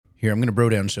Here, I'm going to Bro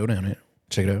Down Showdown it.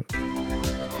 Check it out.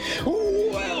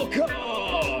 Welcome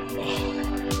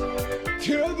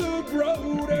to the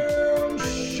Bro Down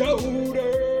Showdown.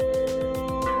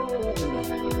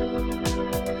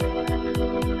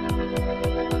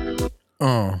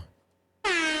 Oh.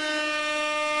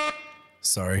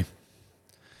 Sorry.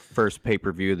 First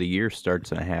pay-per-view of the year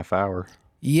starts in a half hour.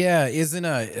 Yeah,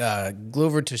 isn't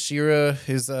Glover Teixeira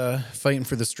is fighting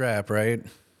for the strap, right?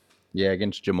 Yeah,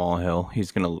 against Jamal Hill.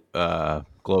 He's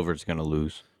Glover's gonna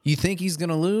lose. You think he's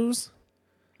gonna lose?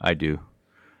 I do.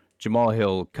 Jamal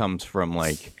Hill comes from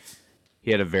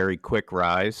he had a very quick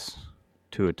rise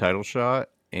to a title shot,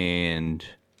 and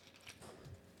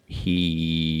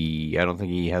I don't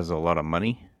think he has a lot of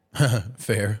money.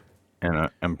 Fair. And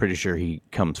I'm pretty sure he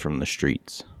comes from the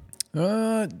streets.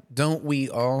 Don't we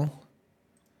all?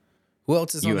 Who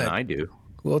else is You on and that? I do.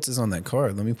 Who else is on that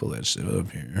card? Let me pull that shit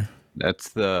up here. That's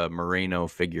the Moreno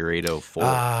Figueiredo 4.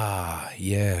 Ah,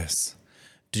 yes.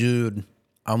 Dude,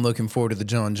 I'm looking forward to the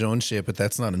John Jones shit, but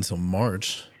that's not until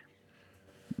March.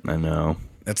 I know.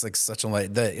 That's like such a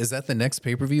light. Is that the next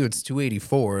pay-per-view? It's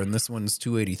 284, and this one's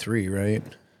 283, right?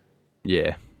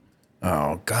 Yeah.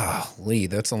 Oh, golly,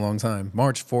 that's a long time.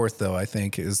 March 4th, though, I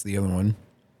think, is the other one.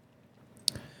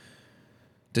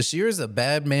 Teixeira's a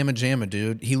bad mamma jamma,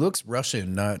 dude. He looks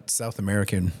Russian, not South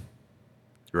American.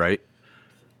 Right?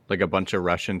 Like a bunch of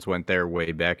Russians went there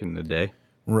way back in the day.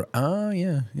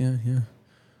 Yeah.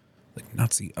 Like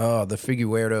Nazi. Oh, the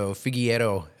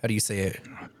Figueiredo. How do you say it?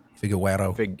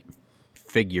 Figueiredo.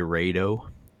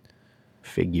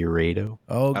 Figueiredo.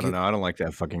 Oh, I don't know. I don't like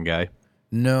that fucking guy.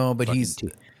 No, but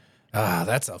Fucking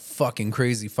that's a fucking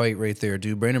crazy fight right there,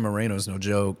 dude. Brandon Moreno's no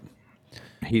joke.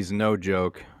 He's no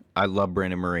joke. I love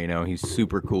Brandon Moreno. He's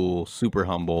super cool, super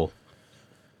humble.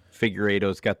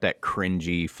 Figueiredo's got that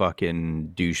cringy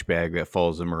fucking douchebag that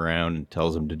follows him around and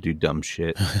tells him to do dumb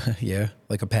shit. Yeah,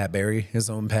 like a Pat Barry,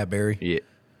 his own Pat Barry. Yeah.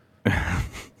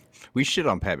 We shit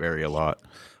on Pat Barry a lot.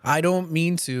 I don't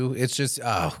mean to. It's just,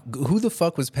 who the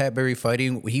fuck was Pat Barry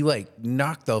fighting? He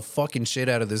knocked the fucking shit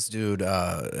out of this dude.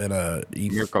 Mirko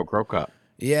Krokop.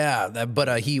 Yeah, I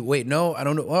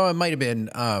don't know. Oh, it might have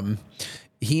been.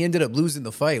 He ended up losing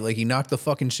the fight. Like, he knocked the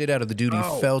fucking shit out of the dude. He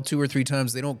fell 2 or 3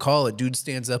 times. They don't call it. Dude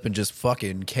stands up and just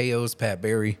fucking KOs Pat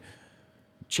Barry.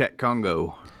 Chet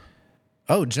Congo.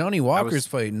 Oh, Johnny Walker's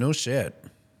fighting. No shit.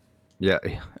 Yeah,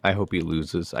 I hope he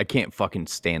loses. I can't fucking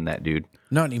stand that dude.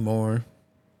 Not anymore.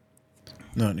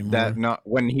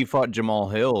 When he fought Jamal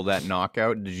Hill, that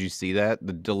knockout, did you see that?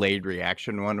 The delayed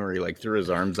reaction one where he threw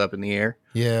his arms up in the air?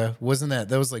 Yeah, wasn't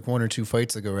that was 1 or 2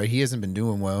 fights ago, right? He hasn't been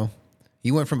doing well. He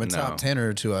went from a top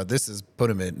 10er to this has put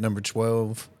him at number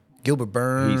 12. Gilbert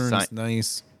Burns,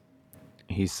 nice.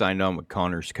 He signed on with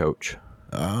Connor's coach.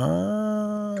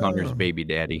 Oh. Connor's baby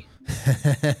daddy.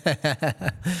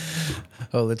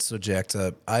 Oh, that's so jacked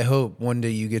up. I hope one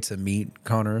day you get to meet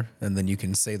Connor and then you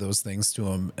can say those things to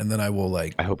him, and then I will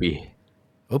I hope he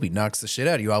knocks the shit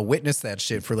out of you. I'll witness that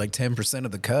shit for 10%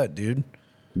 of the cut, dude.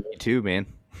 Me too, man.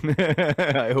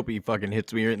 I hope he fucking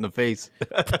hits me right in the face.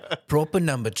 Proper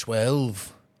number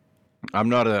 12. I'm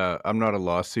not a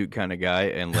lawsuit kind of guy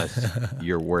unless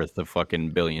you're worth a fucking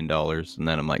 $1 billion, and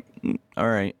then I'm like, all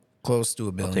right, close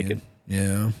to $1 billion. I'll take it.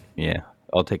 Yeah,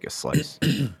 I'll take a slice.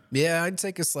 Yeah, I'd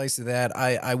take a slice of that.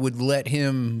 I would let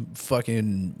him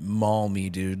fucking maul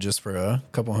me, dude, just for a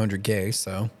couple $100K.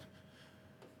 So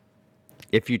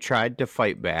if you tried to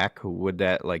fight back, would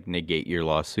that negate your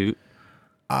lawsuit?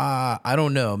 I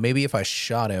don't know. Maybe if I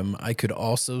shot him, I could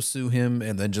also sue him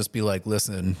and then just be like,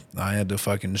 listen, I had to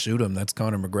fucking shoot him. That's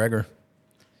Conor McGregor.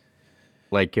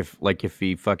 If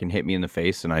he fucking hit me in the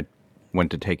face and I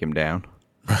went to take him down.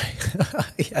 Right.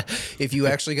 Yeah. If you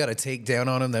actually got a takedown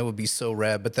on him, that would be so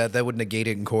rad. But that would negate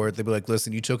it in court. They'd be like,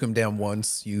 listen, you took him down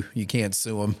once. You can't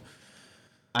sue him.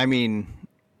 I mean,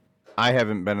 I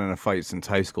haven't been in a fight since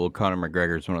high school. Conor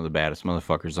McGregor is one of the baddest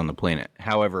motherfuckers on the planet.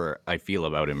 However, I feel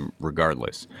about him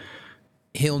regardless.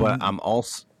 But I'm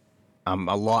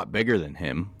a lot bigger than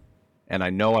him, and I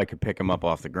know I could pick him up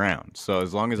off the ground. So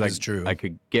as long as I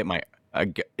could get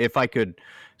if I could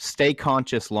stay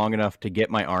conscious long enough to get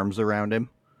my arms around him,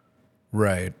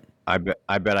 right? I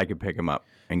bet I could pick him up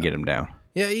and get him down.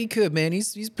 Yeah, he could, man.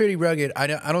 He's pretty rugged. I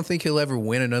don't think he'll ever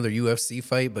win another UFC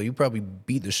fight, but he'll probably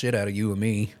beat the shit out of you and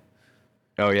me.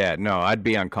 Oh, yeah. No, I'd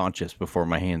be unconscious before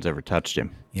my hands ever touched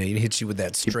him. Yeah, he'd hit you with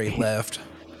that straight left.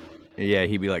 Yeah,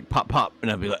 he'd be like, pop, pop. And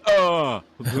I'd be like, oh.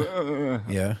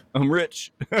 Yeah. I'm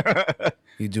rich.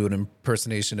 You do an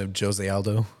impersonation of Jose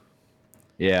Aldo.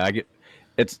 Yeah,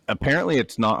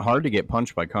 It's not hard to get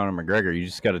punched by Conor McGregor. You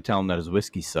just got to tell him that his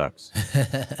whiskey sucks.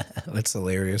 That's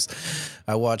hilarious.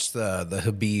 I watched the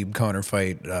Khabib Conor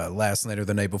fight last night or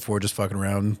the night before, just fucking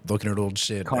around looking at old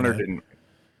shit. Conor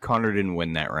didn't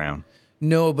win that round.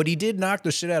 No, but he did knock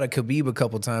the shit out of Khabib a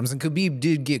couple times, and Khabib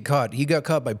did get caught. He got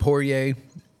caught by Poirier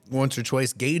once or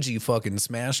twice. Gaethje fucking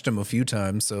smashed him a few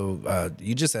times, so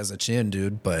he just has a chin,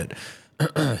 dude. But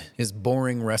his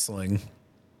boring wrestling.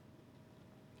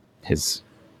 His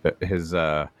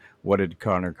what did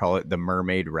Conor call it? The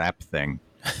mermaid rap thing.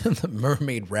 The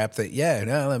mermaid rap thing. Yeah,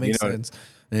 no, that makes sense.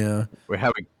 Yeah.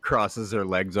 How he crosses their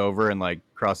legs over and like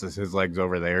crosses his legs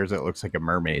over theirs. It looks like a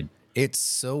mermaid. It's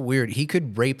so weird. He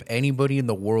could rape anybody in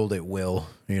the world at will,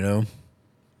 you know?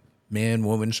 Man,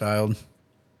 woman, child.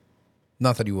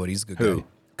 Not that he would. He's a good Who?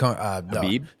 guy.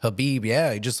 Khabib? Habib,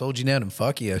 yeah. He just hold you down and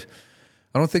fuck you.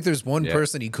 I don't think there's one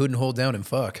person he couldn't hold down and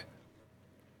fuck.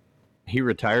 He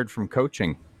retired from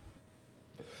coaching.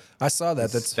 I saw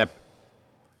that.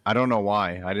 I don't know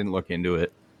why. I didn't look into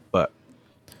it, but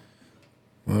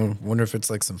Well, wonder if it's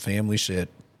like some family shit.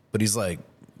 But he's like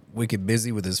wicked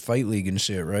busy with his fight league and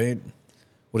shit, right?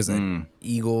 What is that?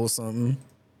 Eagle something?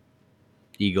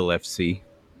 Eagle FC.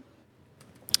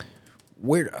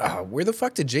 Where the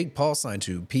fuck did Jake Paul sign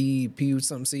to? P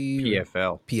something C?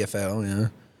 PFL. PFL, yeah.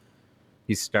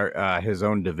 He start his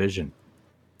own division.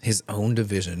 His own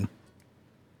division.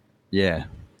 Yeah.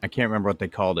 I can't remember what they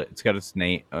called it. It's got its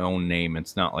own name.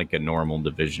 It's not like a normal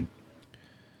division.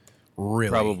 Really?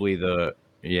 Probably the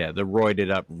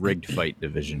roided up rigged fight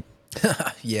division.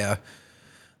 Yeah.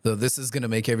 Though this is going to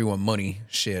make everyone money.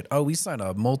 Shit. Oh, we signed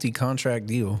a multi-contract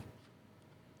deal.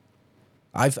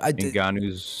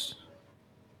 Ngannou's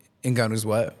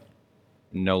what?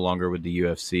 No longer with the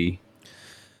UFC.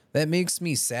 That makes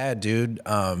me sad, dude.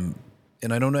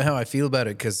 And I don't know how I feel about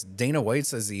it because Dana White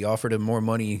says he offered him more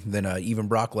money than even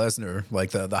Brock Lesnar,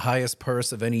 like the highest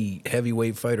purse of any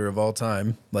heavyweight fighter of all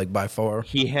time, like by far.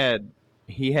 He had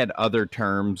other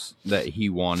terms that he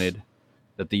wanted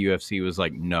that the UFC was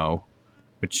like no,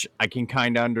 which I can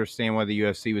kind of understand why the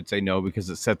UFC would say no because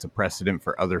it sets a precedent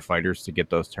for other fighters to get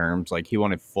those terms. Like he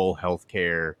wanted full health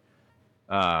care,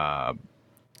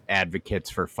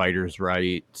 advocates for fighters'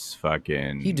 rights,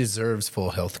 fucking. He deserves full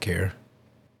health care.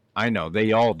 I know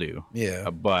they all do. Yeah.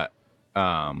 But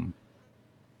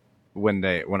when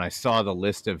I saw the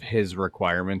list of his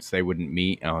requirements they wouldn't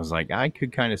meet, I was like, I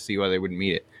could kind of see why they wouldn't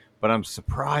meet it. But I'm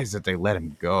surprised that they let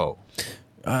him go.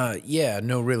 Yeah,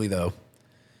 no, really though.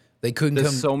 They couldn't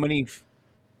There's so many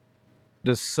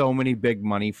big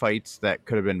money fights that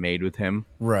could have been made with him.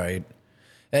 Right.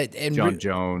 And John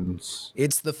Jones.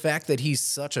 It's the fact that he's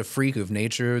such a freak of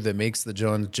nature that makes the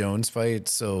John Jones fight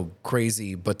so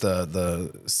crazy. But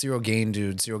the Cyril Gane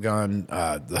dude, Cyril Gane,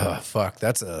 fuck,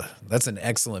 that's an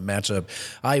excellent matchup.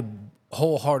 I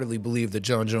wholeheartedly believe that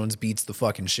John Jones beats the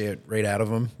fucking shit right out of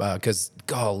him. Because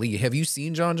golly, have you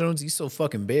seen John Jones? He's so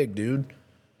fucking big, dude.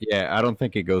 Yeah, I don't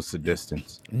think it goes the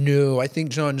distance. No, I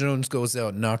think John Jones goes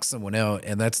out and knocks someone out,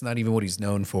 and that's not even what he's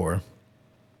known for.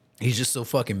 He's just so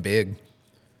fucking big.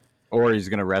 Or he's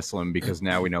going to wrestle him because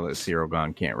now we know that Cyril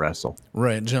Gane can't wrestle.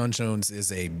 Right. John Jones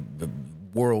is a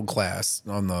world class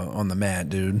on the mat,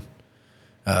 dude.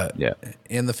 Yeah.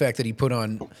 And the fact that he put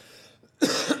on,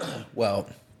 well,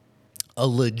 a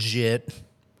legit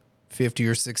 50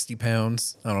 or 60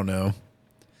 pounds. I don't know.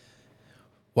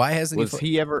 Why hasn't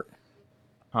he ever?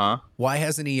 Huh? Why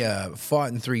hasn't he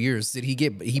fought in 3 years?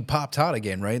 He popped hot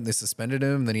again, right? They suspended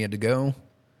him, then he had to go.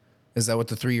 Is that what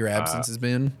the 3-year absence has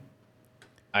been?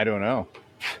 I don't know.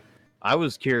 I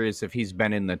was curious if he's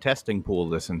been in the testing pool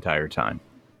this entire time.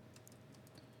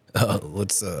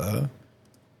 Let's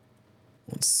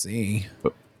see.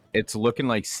 But it's looking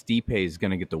like Stipe is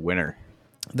going to get the winner.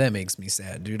 That makes me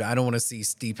sad, dude. I don't want to see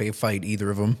Stipe fight either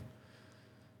of them.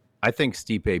 I think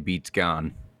Stipe beats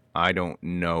Gane. I don't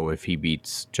know if he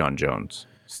beats John Jones.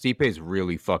 Stipe's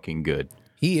really fucking good.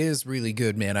 He is really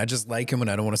good, man. I just like him and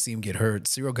I don't want to see him get hurt.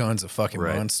 Cyril Gane's a fucking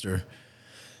monster.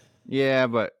 Yeah,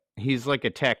 but he's like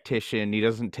a tactician. He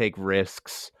doesn't take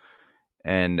risks.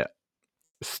 And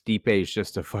Stipe's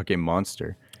just a fucking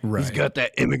monster. Right. He's got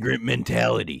that immigrant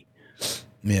mentality.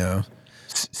 Yeah.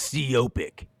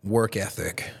 Siopic. Work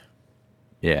ethic.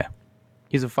 Yeah.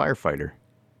 He's a firefighter.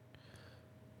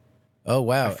 Oh,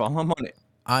 wow. I follow him on it.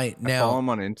 I follow him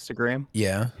on Instagram.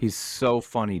 Yeah. He's so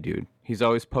funny, dude. He's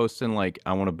always posting like,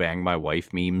 I want to bang my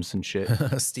wife memes and shit.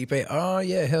 Stipe. Oh,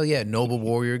 yeah. Hell yeah. Noble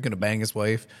warrior. Gonna bang his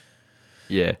wife.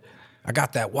 Yeah. I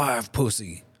got that wife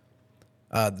pussy.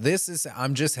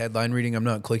 I'm just headline reading. I'm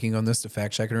not clicking on this to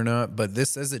fact check it or not, but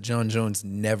this says that John Jones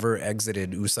never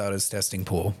exited USADA's testing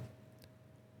pool.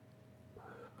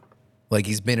 Like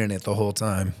he's been in it the whole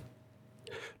time.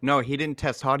 No, he didn't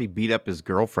test hot. He beat up his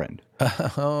girlfriend.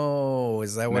 Oh,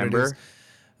 is that what it is?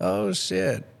 Oh,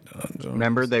 shit.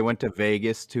 Remember they went to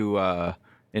Vegas to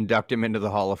induct him into the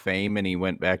Hall of Fame, and he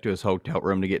went back to his hotel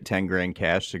room to get 10 grand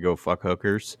cash to go fuck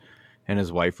hookers. And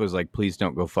his wife was like, please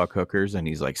don't go fuck hookers. And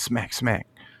he's like, smack, smack.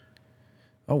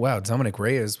 Oh, wow. Dominic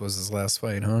Reyes was his last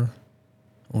fight, huh?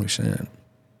 Holy shit.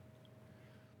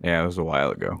 Yeah, it was a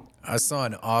while ago. I saw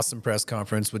an awesome press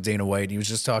conference with Dana White. He was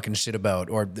just talking shit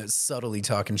about, or subtly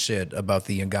talking shit about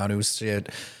the Ngannou shit.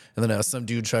 And then some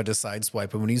dude tried to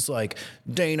sideswipe him, and he's like,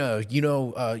 Dana,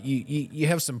 you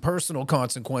have some personal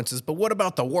consequences, but what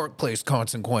about the workplace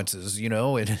consequences,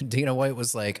 And Dana White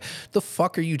was like, the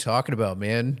fuck are you talking about,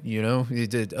 man?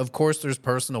 Of course there's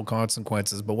personal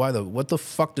consequences, but what the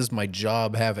fuck does my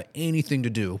job have anything to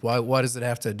do? Why does it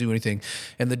have to do anything?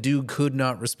 And the dude could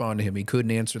not respond to him. He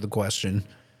couldn't answer the question.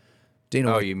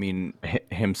 Dana White, you mean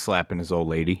him slapping his old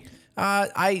lady?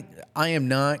 I am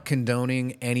not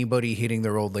condoning anybody hitting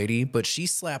their old lady, but she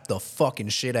slapped the fucking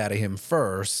shit out of him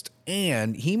first,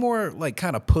 and he more like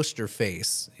kind of pushed her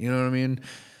face. You know what I mean?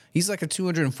 He's like a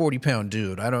 240-pound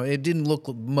dude. It didn't look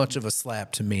much of a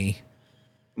slap to me.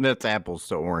 That's apples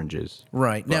to oranges.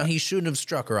 Right. Now, he shouldn't have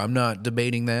struck her. I'm not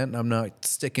debating that. I'm not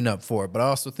sticking up for it. But I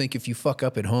also think if you fuck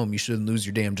up at home, you shouldn't lose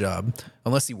your damn job.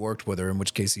 Unless he worked with her, in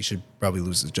which case he should probably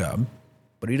lose his job.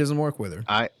 But he doesn't work with her.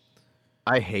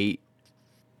 I hate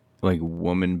like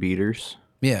woman beaters.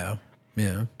 Yeah.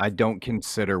 I don't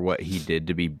consider what he did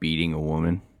to be beating a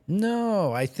woman.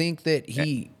 No, I think that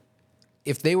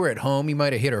if they were at home, he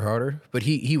might have hit her harder, but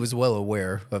he was well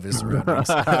aware of his surroundings.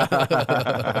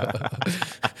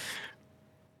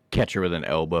 Catch her with an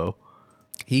elbow.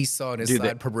 He saw in his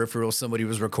side peripheral somebody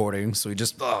was recording, so he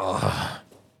just... The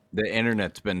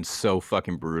internet's been so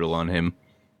fucking brutal on him.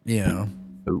 Yeah.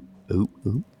 Ooh.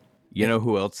 You know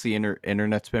who else the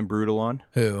internet's been brutal on?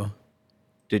 Who?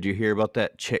 Did you hear about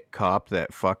that chick cop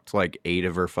that fucked like 8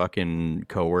 of her fucking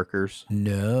coworkers?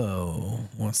 No.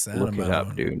 What's that about? Look it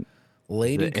up, dude.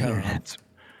 Lady cop.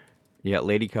 Yeah,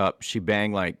 lady cop. She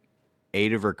banged like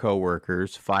 8 of her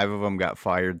coworkers. 5 of them got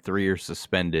fired. 3 are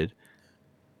suspended.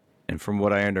 And from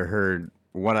what I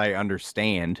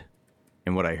understand,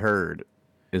 and what I heard,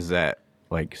 is that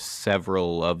like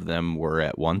several of them were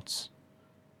at once.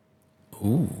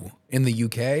 Ooh. In the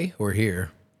UK or here?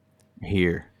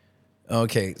 Here.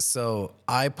 Okay, so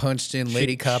I punched in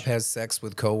Lady Cop has sex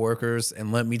with coworkers,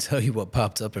 and let me tell you what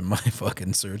popped up in my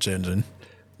fucking search engine.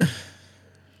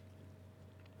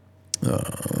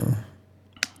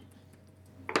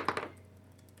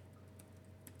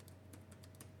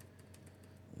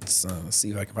 Let's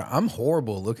see if I can find. I'm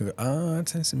horrible looking.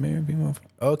 Tennessee married people.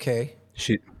 Okay.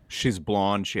 She's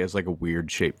blonde. She has like a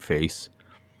weird shaped face.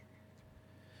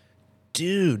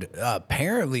 Dude,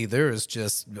 apparently there is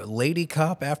just lady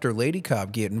cop after lady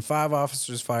cop getting 5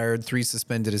 officers fired, 3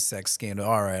 suspended as sex scandal.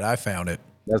 All right, I found it.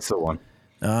 That's the one.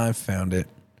 I found it.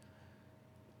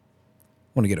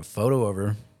 Want to get a photo of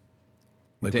her.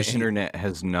 Like, the internet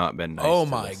has not been nice. Oh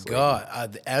my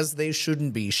God. As they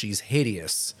shouldn't be. She's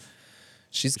hideous.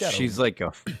 She's like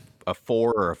a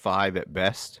 4 or a 5 at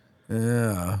best.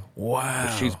 Yeah.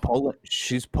 Wow.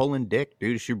 She's pulling dick,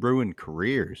 dude. She ruined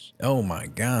careers. Oh my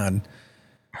God.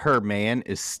 Her man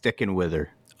is sticking with her.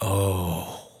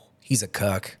 Oh, he's a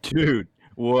cuck. Dude,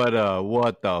 what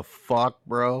the fuck,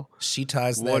 bro? She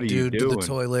ties that dude to the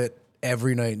toilet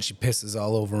every night and she pisses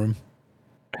all over him.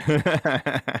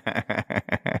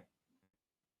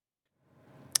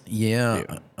 Yeah.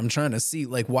 Dude. I'm trying to see,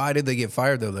 like, why did they get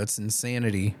fired though? That's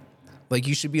insanity. Like,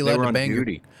 you should be allowed to bang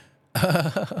duty.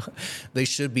 They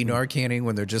should be Narcanning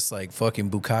when they're just like fucking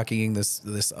bukakiing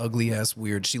this ugly ass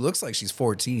weird. She looks like she's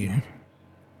 14.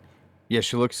 Yeah,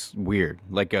 she looks weird,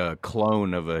 like a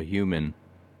clone of a human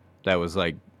that was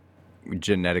like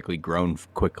genetically grown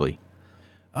quickly.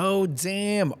 Oh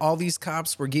damn! All these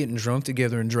cops were getting drunk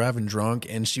together and driving drunk,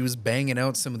 and she was banging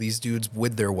out some of these dudes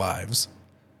with their wives.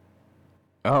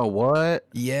 Oh, what?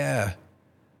 Yeah.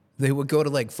 They would go to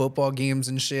like football games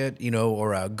and shit,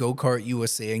 or Go-Kart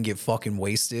USA and get fucking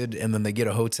wasted, and then they get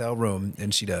a hotel room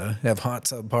and she'd have hot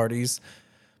tub parties.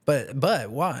 But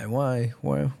why? Why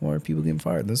are people getting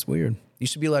fired? That's weird. You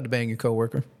should be allowed to bang your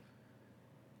coworker.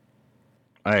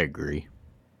 I agree.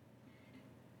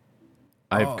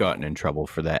 I've gotten in trouble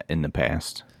for that in the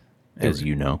past, as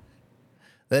you know.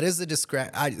 That is a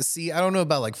I don't know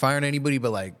about like firing anybody,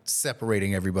 but like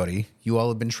separating everybody. You all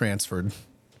have been transferred.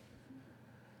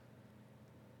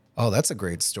 Oh, that's a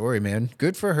great story, man.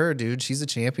 Good for her, dude. She's a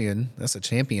champion. That's a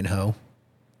champion hoe.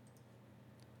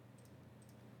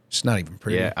 She's not even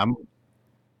pretty. Yeah,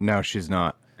 No, she's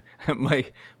not.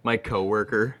 My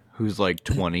coworker, who's like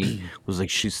 20, was like,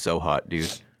 she's so hot,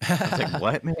 dude. I was like,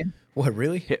 what, man? What,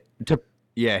 really?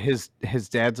 Yeah, his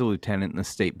dad's a lieutenant in the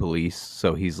state police,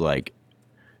 so he's like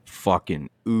fucking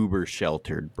uber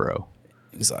sheltered, bro.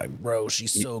 He's like, bro,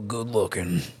 she's so good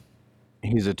looking.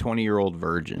 He's a 20-year-old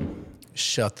virgin.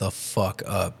 Shut the fuck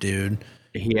up, dude.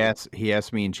 He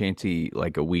asked me and Chancey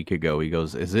like a week ago. He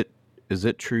goes, "Is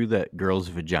it true that girls'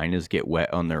 vaginas get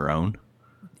wet on their own?"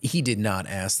 He did not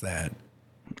ask that.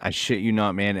 I shit you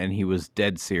not, man. And he was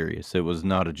dead serious. It was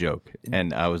not a joke.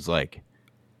 And I was like,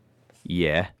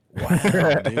 yeah.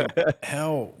 Wow, dude.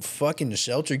 How fucking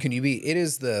sheltered can you be? It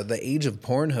is the age of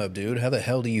Pornhub, dude. How the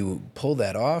hell do you pull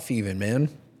that off even, man?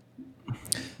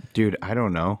 Dude, I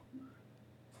don't know.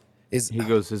 He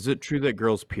goes, is it true that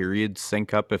girls' periods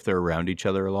sync up if they're around each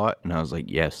other a lot? And I was like,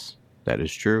 yes, that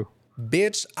is true.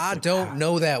 Bitch, I don't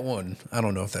know that one. I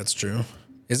don't know if that's true.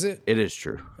 Is it? It is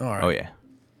true. All right. Oh, yeah.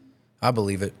 I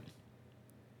believe it.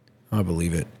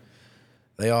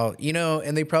 They all,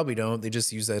 and they probably don't. They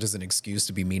just use that as an excuse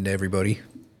to be mean to everybody.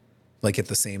 Like at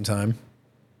the same time.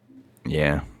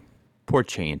 Yeah. Poor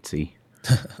Chancey.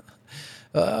 He's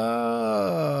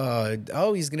going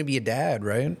to be a dad,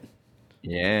 right?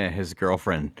 Yeah, his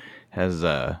girlfriend has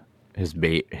his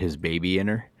baby in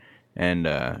her,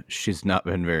 and she's not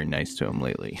been very nice to him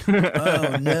lately.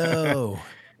 Oh no!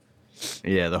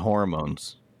 Yeah, the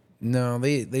hormones. No,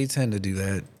 they tend to do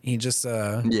that. He just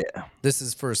yeah. This is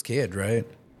his first kid, right?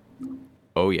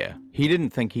 Oh yeah. He didn't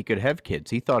think he could have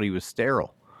kids. He thought he was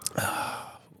sterile.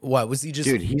 What was he just?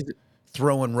 Dude, he's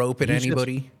throwing rope at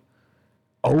anybody.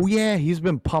 Oh yeah, he's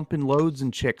been pumping loads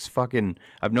and chicks. Fucking,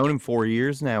 I've known him 4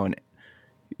 years now, and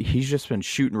he's just been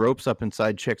shooting ropes up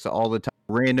inside chicks all the time.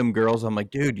 Random girls. I'm like,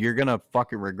 dude, you're gonna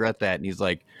fucking regret that. And he's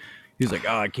like,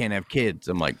 oh, I can't have kids.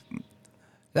 I'm like,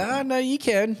 no, you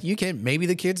can. Maybe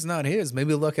the kid's not his.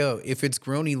 Maybe look out if it's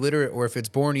grown illiterate or if it's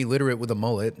born illiterate with a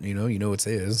mullet. You know it's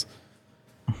his.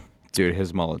 Dude,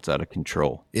 his mullet's out of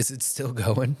control. Is it still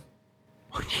going?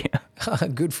 Yeah.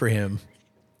 Good for him.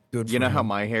 You know how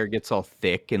my hair gets all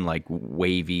thick and like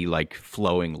wavy, like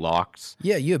flowing locks?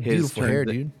 Yeah, you have beautiful hair,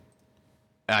 dude.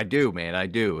 I do, man. I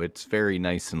do. It's very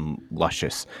nice and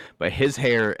luscious. But his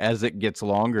hair, as it gets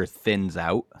longer, thins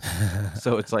out.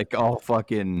 So it's like all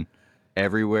fucking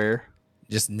everywhere.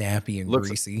 Just nappy and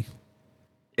greasy.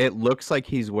 It looks like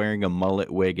he's wearing a mullet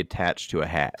wig attached to a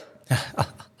hat.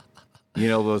 You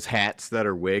know those hats that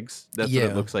are wigs? That's what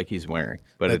it looks like he's wearing.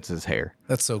 But it's his hair.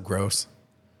 That's so gross.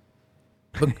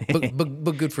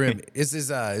 But good for him. Is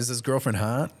his girlfriend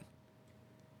hot?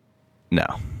 No.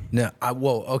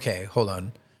 Well, okay, hold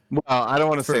on. Well, I don't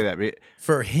want to say that. But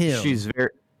for him,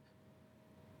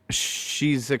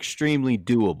 she's extremely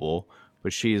doable,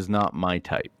 but she is not my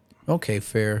type. Okay,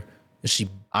 fair. Is she?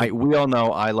 We all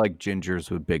know I like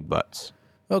gingers with big butts.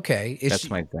 Okay, that's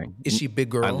my thing. Is she a big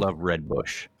girl? I love Red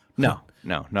Bush. No,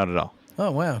 not at all.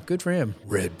 Oh wow, good for him.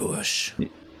 Red Bush.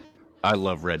 I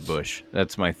love Red Bush.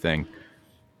 That's my thing.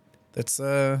 That's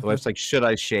Wife's like, should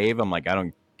I shave? I'm like, I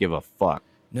don't give a fuck.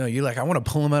 No, you're like, I want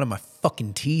to pull them out of my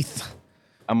fucking teeth.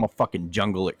 I'm a fucking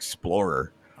jungle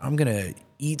explorer. I'm gonna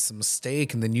eat some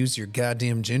steak and then use your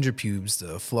goddamn ginger pubes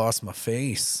to floss my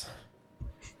face.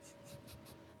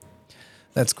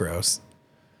 That's gross.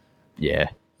 Yeah.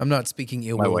 I'm not speaking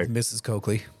ill will of Mrs.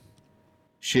 Coakley.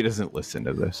 She doesn't listen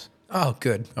to this. Oh,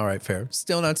 good. All right, fair.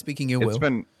 Still not speaking ill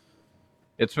will.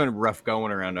 It's been rough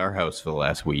going around our house for the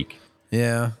last week.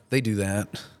 Yeah, they do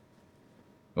that.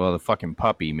 Well, the fucking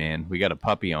puppy, man. We got a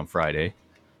puppy on Friday.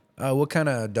 What kind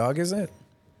of dog is it?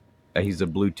 He's a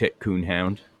blue tit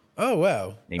coonhound. Oh,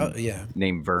 wow.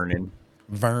 Named Vernon.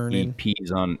 Vernon.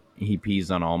 He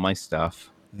pees on all my stuff.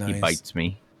 Nice. He bites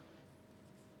me.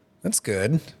 That's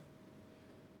good.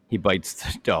 He bites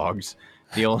the dogs.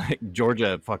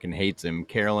 Georgia fucking hates him.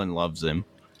 Carolyn loves him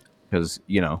because,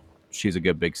 she's a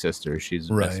good big sister. She's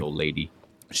a nice old lady.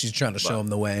 She's trying to show him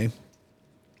the way.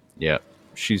 Yeah,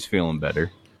 she's feeling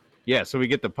better. Yeah, so we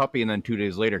get the puppy, and then 2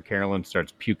 days later, Carolyn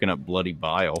starts puking up bloody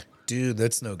bile. Dude,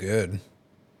 that's no good.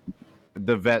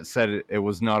 The vet said it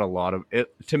was not a lot of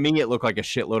it. To me, it looked like a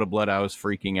shitload of blood. I was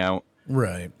freaking out.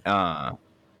 Right.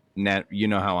 You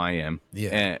know how I am.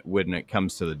 Yeah. When it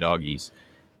comes to the doggies,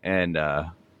 and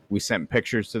we sent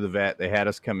pictures to the vet. They had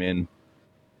us come in,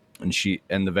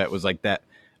 and the vet was like, "That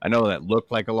I know that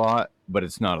looked like a lot, but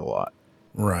it's not a lot."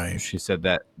 Right. She said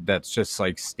that's just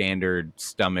like standard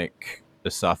stomach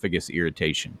esophagus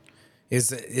irritation. Is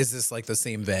this like the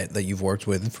same vet that you've worked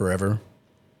with forever?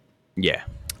 Yeah.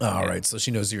 All right. So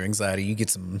she knows your anxiety. You get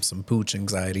some pooch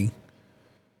anxiety.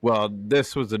 Well,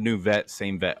 this was a new vet,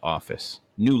 same vet office.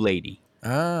 New lady.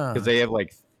 Ah. Because they have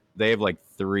like they have like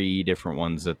 3 different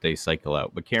ones that they cycle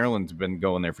out. But Carolyn's been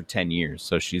going there for 10 years,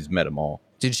 so she's met them all.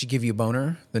 Did she give you a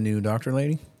boner, the new doctor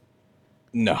lady?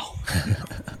 No.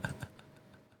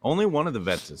 Only one of the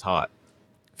vets is hot.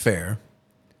 Fair.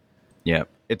 Yeah.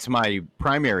 It's my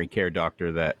primary care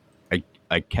doctor that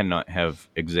I cannot have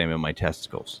examine my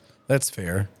testicles. That's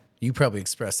fair. You probably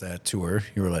expressed that to her.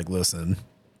 You were like, listen,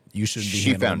 you shouldn't be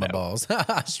handling my balls.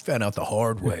 She found out the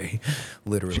hard way,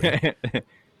 literally.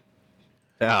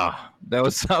 I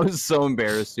was so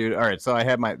embarrassed, dude. All right, so I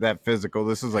had that physical.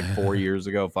 This is like 4 years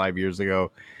ago, 5 years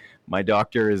ago. My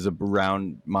doctor is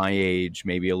around my age,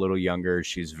 maybe a little younger.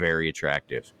 She's very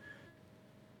attractive.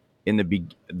 In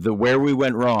the where we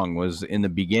went wrong was in the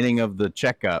beginning of the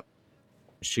checkup.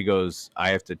 She goes, I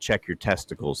have to check your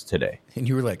testicles today. And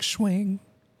you were like, swing.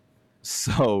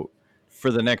 So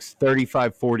for the next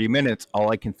 35, 40 minutes,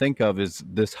 all I can think of is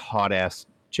this hot ass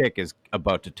chick is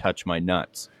about to touch my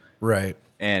nuts. Right.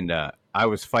 And I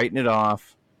was fighting it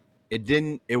off.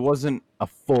 It wasn't a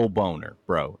full boner,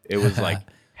 bro. It was like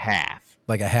half.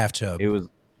 Like a half chub. It was,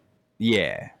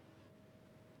 yeah.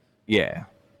 Yeah.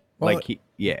 Well,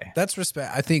 yeah. That's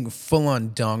respect. I think full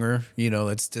on donger,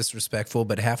 it's disrespectful,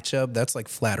 but half chub, that's like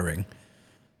flattering.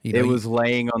 It was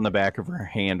laying on the back of her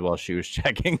hand while she was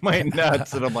checking my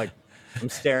nuts. And I'm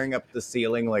staring up the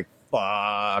ceiling like,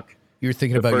 fuck. You're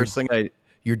thinking about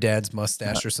your dad's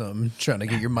mustache or something, trying to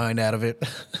get your mind out of it.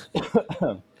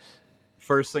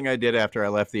 First thing I did after I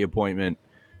left the appointment,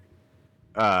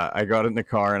 I got in the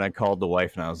car and I called the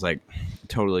wife and I was like,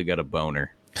 totally got a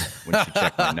boner when she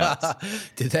checked my nuts.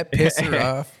 Did that piss her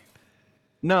off?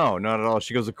 No, not at all.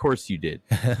 She goes, of course you did.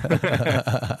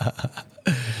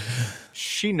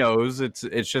 She knows it's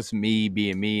just me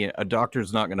being me. A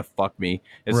doctor's not going to fuck me.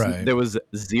 Right. There was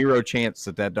 0 chance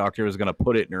that doctor was going to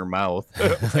put it in her mouth.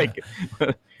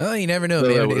 Oh, you never know,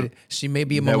 man. She may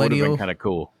be a millennial. That would have been kind of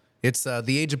cool. It's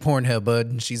the age of Pornhub,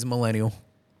 bud. She's a millennial.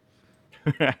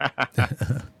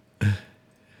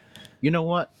 You know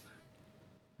what?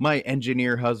 My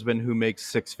engineer husband who makes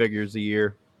 6 figures a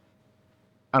year,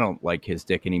 I don't like his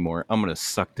dick anymore. I'm going to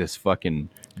suck this fucking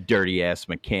dirty ass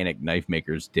mechanic knife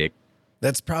maker's dick.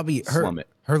 That's probably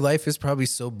her life is probably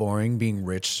so boring being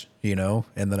rich,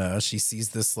 and then she sees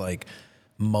this like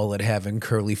mullet having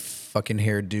curly fucking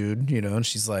haired dude, and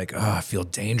she's like, oh, I feel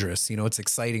dangerous. It's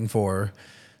exciting for her.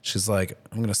 She's like,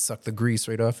 I'm going to suck the grease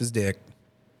right off his dick.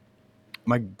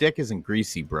 My dick isn't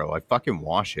greasy, bro. I fucking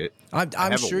wash it.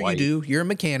 I'm sure you do. You're a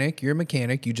mechanic. You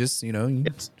just,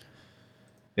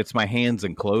 It's my hands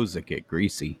and clothes that get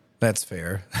greasy. That's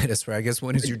fair. That's fair. I guess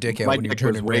when is your dick out? My when you're dick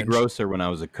was turning way wrench? grosser when I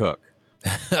was a cook.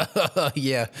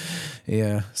 Yeah.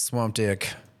 Swamp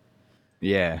dick.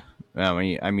 Yeah.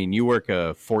 I mean, you work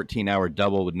a 14-hour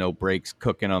double with no breaks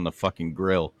cooking on the fucking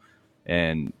grill,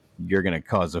 and you're going to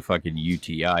cause a fucking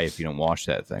UTI if you don't wash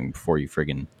that thing before you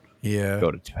friggin'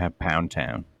 go to Pound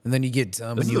Town. And then you get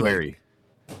dumb. This and is you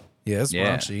it's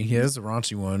raunchy. Yeah, it's a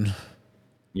raunchy one.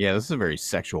 Yeah, this is a very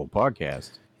sexual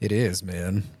podcast. It is,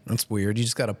 man. That's weird. You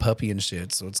just got a puppy and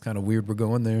shit, so it's kind of weird we're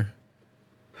going there.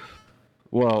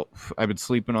 Well, I've been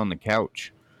sleeping on the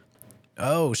couch.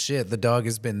 Oh, shit. The dog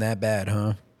has been that bad,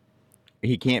 huh?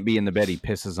 He can't be in the bed. He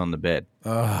pisses on the bed.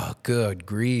 Oh, good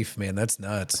grief, man. That's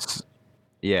nuts.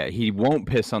 Yeah, he won't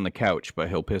piss on the couch, but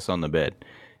he'll piss on the bed.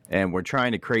 And we're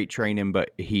trying to crate train him, but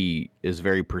he is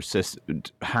very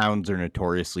persistent. Hounds are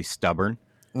notoriously stubborn.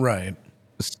 Right.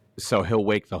 So he'll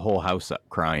wake the whole house up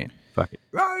crying. Fuck it.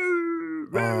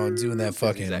 Oh, doing that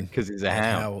fucking... Because he's a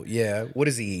hound. Yeah. What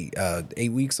is he,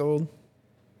 8 weeks old?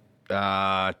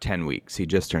 10 weeks. He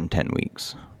just turned 10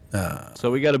 weeks. So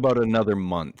we got about another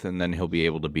month, and then he'll be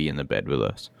able to be in the bed with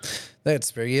us. That's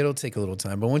fair. Yeah, it'll take a little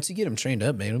time. But once you get him trained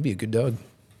up, man, it'll be a good dog.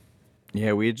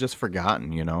 Yeah, we had just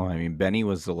forgotten, I mean, Benny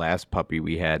was the last puppy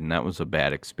we had, and that was a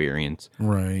bad experience.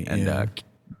 Right, and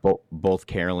both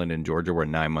Carolyn and Georgia were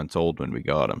 9 months old when we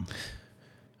got them.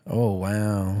 Oh,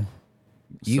 wow.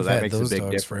 You've had those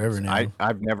dogs forever now.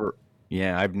 I've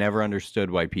never understood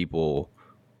why people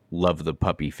love the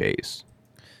puppy face.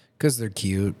 Because they're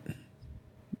cute.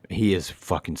 He is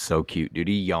fucking so cute, dude.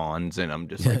 He yawns, and I'm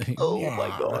just like, oh my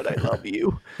God, I love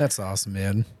you. That's awesome,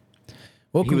 man.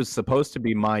 Well, he was supposed to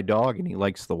be my dog, and he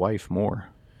likes the wife more.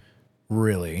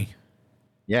 Really?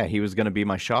 Yeah, he was going to be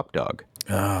my shop dog.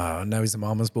 Now he's a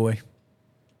mama's boy.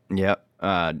 Yep.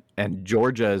 And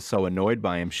Georgia is so annoyed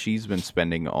by him, she's been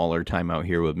spending all her time out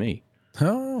here with me.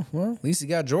 Oh, well, at least you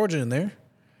got Georgia in there.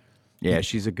 Yeah,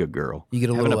 she's a good girl. You get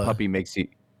a Having a puppy makes you...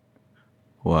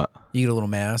 What? You get a little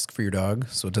mask for your dog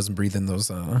so it doesn't breathe in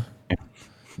those...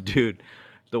 Dude,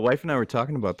 the wife and I were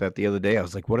talking about that the other day. I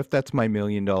was like, what if that's my $1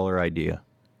 million idea?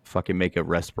 fucking make a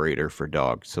respirator for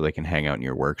dogs so they can hang out in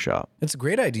your workshop. It's a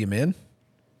great idea, man.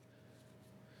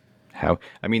 How?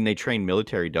 I mean, they train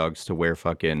military dogs to wear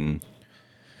fucking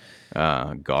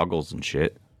goggles and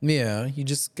shit. Yeah, you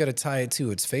just got to tie it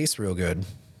to its face real good.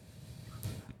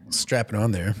 Strap it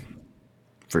on there.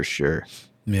 For sure.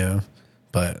 Yeah,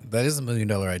 but that is $1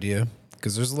 million idea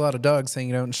because there's a lot of dogs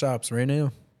hanging out in shops right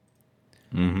now.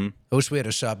 Mm-hmm. I wish we had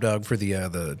a shop dog for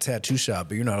the tattoo shop,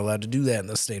 but you're not allowed to do that in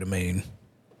the state of Maine.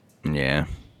 Yeah.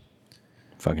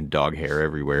 Fucking dog hair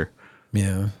everywhere.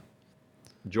 Yeah.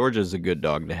 Georgia's a good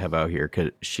dog to have out here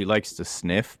because she likes to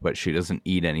sniff, but she doesn't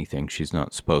eat anything she's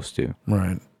not supposed to.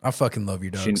 Right. I fucking love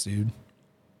your dogs, dude.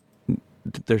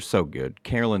 They're so good.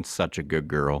 Carolyn's such a good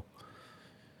girl.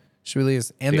 She really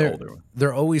is. And The older one.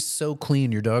 they're always so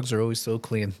clean. Your dogs are always so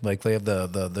clean. Like they have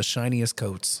the shiniest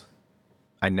coats.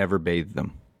 I never bathe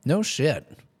them. No shit.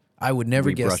 I would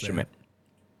never guess that.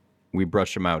 We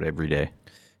brush them out every day.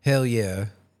 Hell yeah.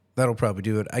 That'll probably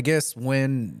do it. I guess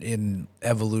when in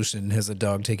evolution has a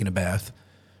dog taken a bath,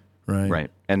 right?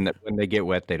 Right. And when they get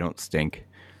wet, they don't stink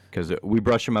because we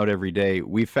brush them out every day.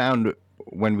 We found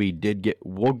when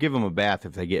we'll give them a bath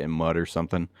if they get in mud or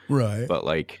something. Right. But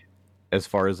like, as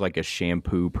far as like a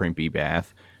shampoo, primpy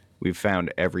bath, we've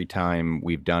found every time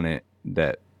we've done it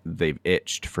that they've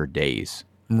itched for days.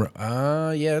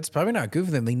 Yeah, it's probably not good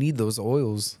for them. They need those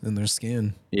oils in their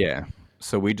skin. Yeah.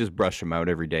 So we just brush them out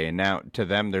every day. And now to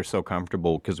them, they're so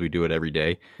comfortable because we do it every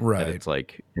day. Right. That it's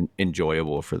like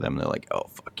enjoyable for them. They're like, oh,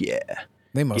 fuck yeah.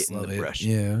 They must love it. Brush.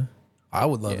 Yeah. I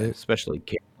would love it. Especially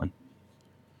Caitlin.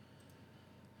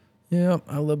 Yeah,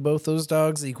 I love both those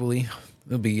dogs equally.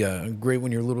 It'll be great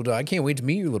when your little dog. I can't wait to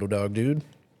meet your little dog, dude.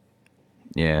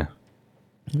 Yeah.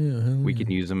 Yeah. We can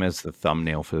use them as the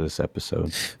thumbnail for this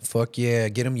episode. Fuck yeah.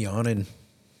 Get him yawning.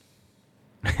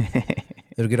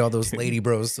 It'll get all those lady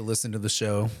bros to listen to the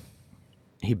show.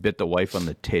 He bit the wife on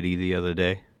the titty the other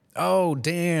day. Oh,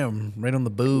 damn. Right on the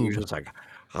boob. He was just like,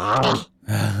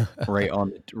 right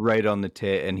on the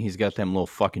tit. And he's got them little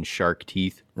fucking shark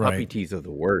teeth. Right. Puppy teeth are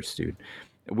the worst, dude.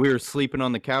 We were sleeping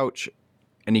on the couch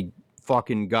and he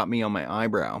fucking got me on my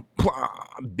eyebrow.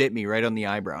 Bit me right on the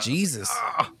eyebrow. Jesus.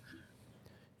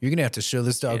 You're going to have to show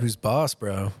this dog who's boss,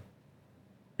 bro.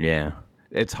 Yeah.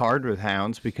 It's hard with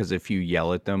hounds because if you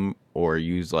yell at them or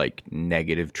use like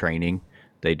negative training,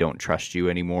 they don't trust you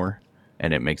anymore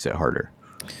and it makes it harder.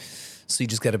 So you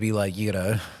just got to be like,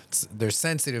 they're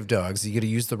sensitive dogs. You got to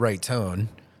use the right tone.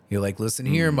 You're like, listen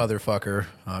here, motherfucker.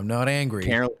 I'm not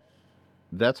angry.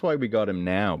 That's why we got him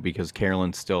now because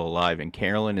Carolyn's still alive. And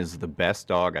Carolyn is the best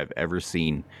dog I've ever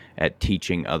seen at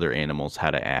teaching other animals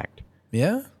how to act.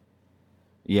 Yeah?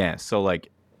 Yeah. So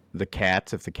like the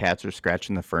cats, if the cats are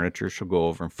scratching the furniture, she'll go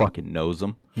over and fucking nose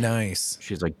them. Nice.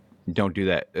 She's like, don't do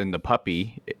that. And the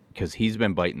puppy, because he's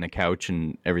been biting the couch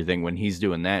and everything, when he's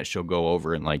doing that, she'll go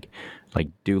over and like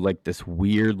do like this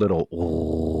weird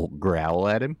little growl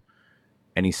at him.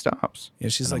 And he stops. Yeah,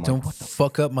 she's like, don't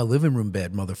fuck up my living room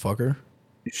bed, motherfucker.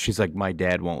 She's like, my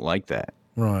dad won't like that.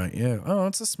 Right, yeah. Oh,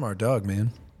 it's a smart dog,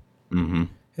 man. Mm-hmm.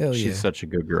 Hell yeah. She's such a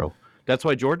good girl. That's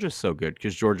why Georgia's so good,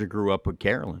 because Georgia grew up with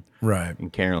Carolyn. Right.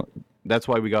 And Carolyn, that's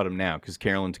why we got him now, because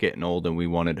Carolyn's getting old and we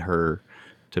wanted her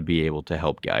to be able to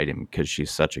help guide him because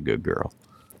she's such a good girl.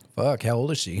 Fuck, how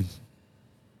old is she?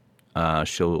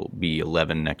 She'll be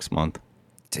 11 next month.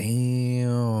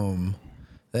 Damn.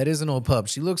 That is an old pup.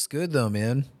 She looks good though,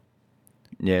 man.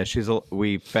 Yeah,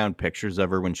 we found pictures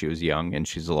of her when she was young and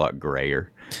she's a lot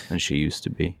grayer than she used to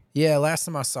be. Yeah, last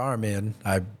time I saw her, man,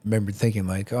 I remember thinking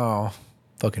like, oh,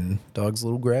 fucking dog's a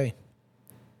little gray.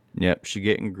 Yep, she's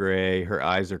getting gray. Her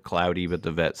eyes are cloudy, but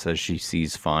the vet says she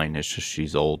sees fine. It's just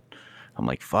she's old. I'm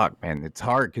like, fuck, man. It's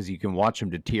hard because you can watch them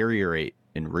deteriorate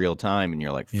in real time, and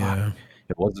you're like, fuck, yeah.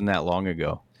 It wasn't that long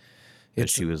ago that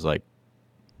she was like.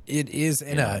 It is,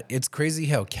 and it's crazy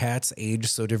how cats age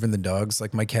so different than dogs.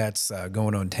 Like my cat's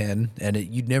going on 10, and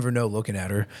you'd never know looking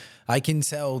at her. I can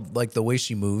tell like the way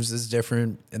she moves is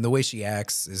different, and the way she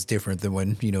acts is different than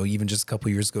when, even just a couple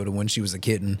years ago to when she was a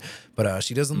kitten. But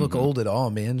she doesn't look old at all,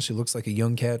 man. She looks like a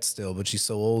young cat still, but she's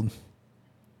so old.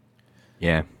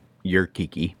 Yeah, your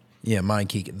Kiki. Yeah, my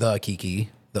Kiki,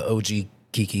 the OG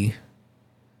Kiki.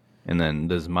 And then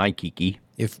there's my Kiki.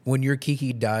 When your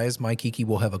Kiki dies, my Kiki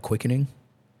will have a quickening.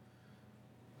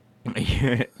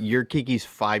 Your Kiki's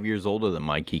 5 years older than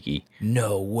my Kiki.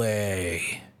 No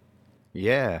way.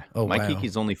 Yeah. Oh, my wow.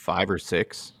 Kiki's only 5 or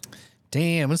 6.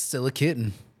 Damn, it's still a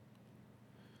kitten.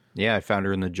 Yeah, I found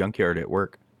her in the junkyard at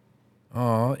work.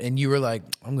 Oh, and you were like,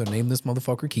 I'm going to name this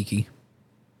motherfucker Kiki.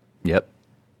 Yep.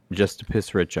 Just to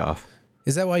piss Rich off.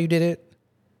 Is that why you did it?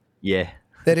 Yeah.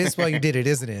 That is why you did it,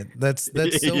 isn't it? That's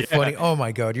so funny. Oh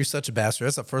my God, you're such a bastard.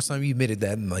 That's the first time you admitted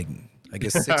that in like, I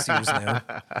guess 6 years now.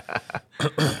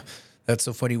 That's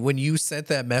so funny. When you sent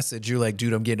that message, you're like,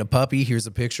 dude, I'm getting a puppy. Here's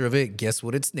a picture of it. Guess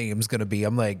what its name's going to be?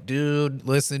 I'm like, dude,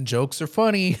 listen, jokes are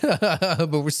funny, but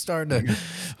we're starting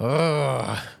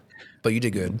to, but you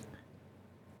did good.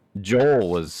 Joel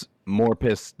was more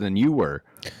pissed than you were.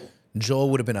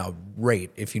 Joel would have been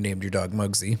outraged if you named your dog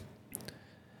Muggsy.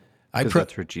 Because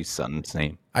that's Richie's son's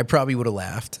name. I probably would have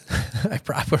laughed. I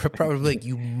probably like,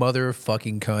 you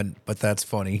motherfucking cunt, but that's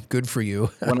funny. Good for you.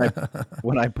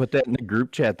 when I put that in the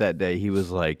group chat that day, he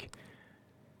was like,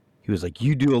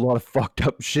 you do a lot of fucked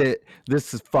up shit.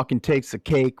 This is fucking takes a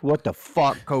cake. What the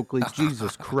fuck, Coakley?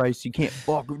 Jesus Christ, you can't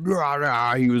fuck.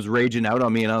 He was raging out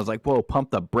on me, and I was like, whoa,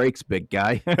 pump the brakes, big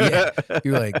guy. Yeah.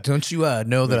 You're like, don't you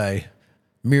know that I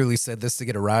merely said this to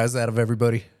get a rise out of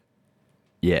everybody?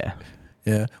 Yeah.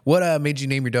 Yeah. What made you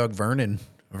name your dog Vernon?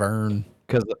 Vern.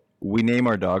 Because we name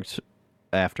our dogs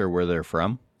after where they're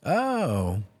from.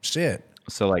 Oh, shit.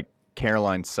 So like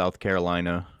Caroline's South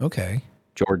Carolina. Okay.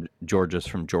 Georgia's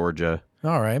from Georgia.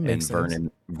 All right, makes sense.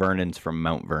 Vernon's from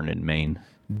Mount Vernon, Maine.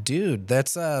 Dude,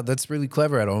 that's really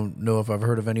clever. I don't know if I've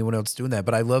heard of anyone else doing that,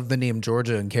 but I love the name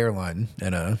Georgia and Caroline.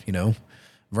 And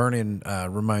Vernon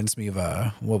reminds me of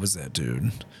what was that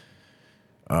dude?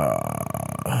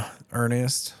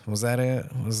 Ernest, was that it?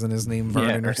 Wasn't his name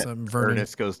Vernon or something? Vernon.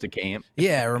 Ernest Goes to Camp.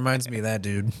 Yeah, it reminds me of that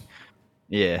dude.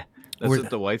 Yeah, that's what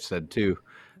the wife said too.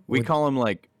 We call him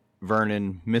like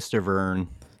Vernon, Mr. Vern,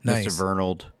 nice. Mr.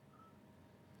 Vernold.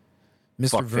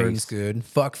 Mr. Fuck Vern's face. good.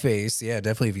 Fuck face. Yeah,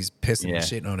 definitely if he's pissing and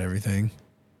shitting on everything.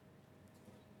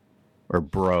 Or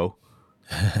bro.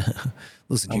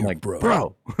 Listen, I'm you like,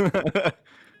 bro.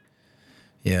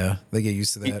 Yeah, they get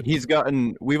used to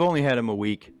that. We've only had him a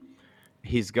week.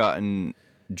 He's gotten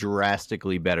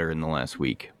drastically better in the last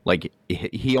week. Like,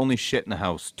 he only shit in the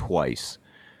house twice.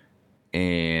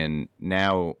 And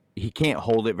now he can't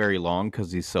hold it very long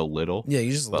because he's so little. Yeah,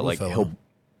 he's just a little fella.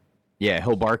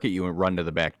 He'll bark at you and run to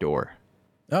the back door.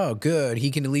 Oh, good. He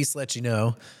can at least let you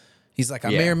know. He's like, I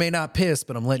may or may not piss,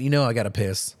 but I'm letting you know I got to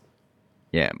piss.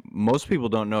 Yeah, most people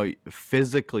don't know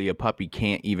physically a puppy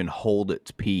can't even hold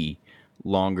its pee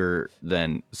longer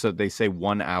than, so they say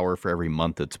 1 hour for every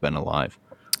month it's been alive.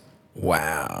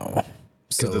 Wow.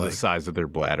 Because of the size of their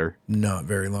bladder. Not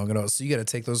very long at all. So you got to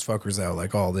take those fuckers out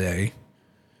like all day.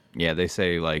 Yeah, they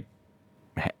say like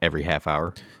every half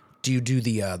hour. Do you do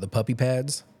the puppy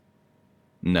pads?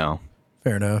 No.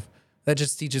 Fair enough. That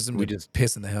just teaches them to just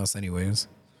piss in the house anyways.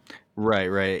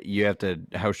 Right. You have to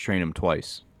house train them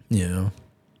twice. Yeah.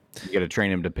 You got to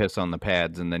train him to piss on the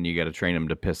pads, and then you got to train him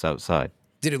to piss outside.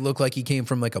 Did it look like he came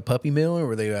from like a puppy mill, or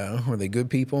were they good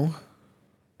people?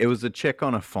 It was a chick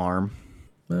on a farm.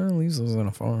 Well, at least it was on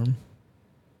a farm.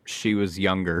 She was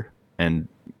younger and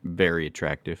very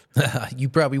attractive. You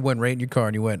probably went right in your car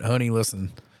and you went, honey,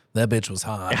 listen, that bitch was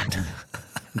hot.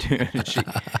 Dude,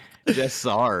 Jess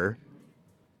saw her.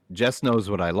 Jess knows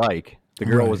what I like. The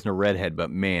girl wasn't a redhead,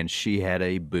 but man, she had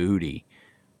a booty.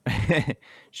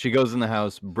 She goes in the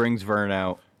house, brings Vern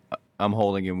out. I'm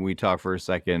holding him. We talk for a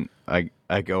second. I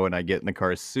go and I get in the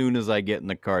car. As soon as I get in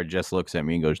the car, Jess looks at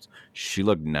me and goes, she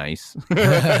looked nice.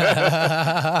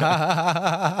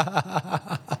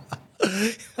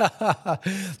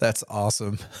 That's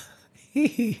awesome.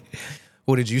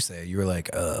 What did you say? You were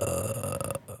like,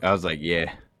 I was like,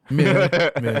 yeah. Man.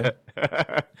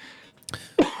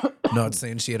 Not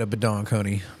saying she had a badonk,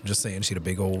 honey. I'm just saying she had a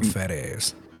big old fat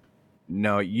ass.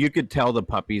 No, you could tell the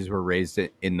puppies were raised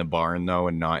in the barn though,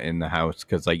 and not in the house,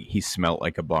 because like he smelled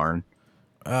like a barn.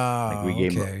 Like we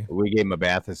gave him a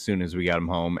bath as soon as we got him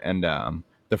home, and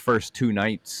the first 2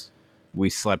 nights we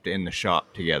slept in the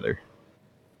shop together.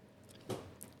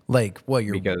 Like what?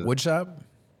 Your wood shop?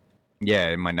 Yeah,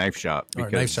 in my knife shop. Or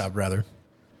knife shop, rather.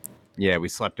 Yeah, we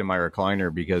slept in my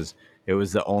recliner because it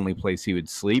was the only place he would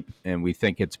sleep, and we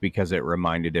think it's because it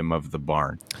reminded him of the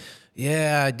barn.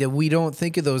 Yeah, we don't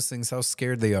think of those things, how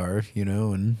scared they are,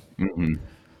 and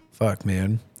fuck,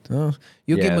 man. Oh,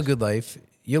 you'll give them a good life.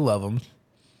 You'll love them.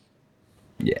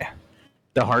 Yeah.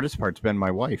 The hardest part's been my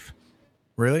wife.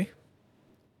 Really?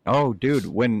 Oh, dude,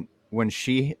 when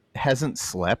she hasn't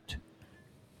slept,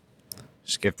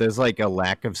 if there's like a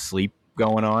lack of sleep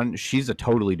going on, she's a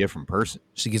totally different person.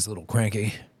 She gets a little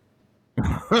cranky.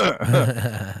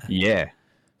 Yeah.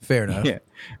 Fair enough. Yeah.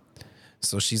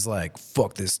 So she's like,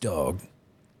 fuck this dog.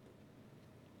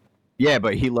 Yeah,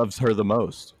 but he loves her the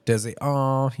most. Does he?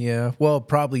 Oh, yeah. Well,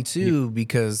 probably too,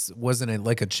 because wasn't it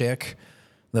like a chick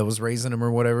that was raising him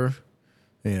or whatever?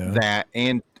 Yeah. That,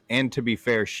 and to be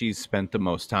fair, she's spent the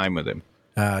most time with him.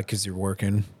 Because you're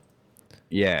working.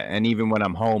 Yeah, and even when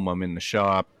I'm home, I'm in the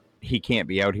shop. He can't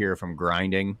be out here if I'm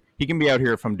grinding. He can be out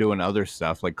here if I'm doing other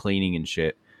stuff like cleaning and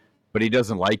shit, but he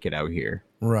doesn't like it out here.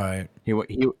 Right.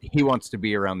 He wants to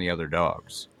be around the other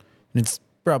dogs. And it's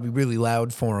probably really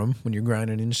loud for him when you're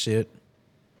grinding and shit.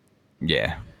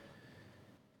 Yeah.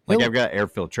 Like I've got air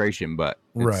filtration, but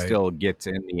it still gets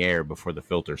in the air before the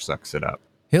filter sucks it up.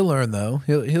 He'll learn though.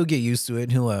 He'll get used to it.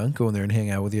 And he'll go in there and hang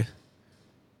out with you.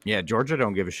 Yeah, Georgia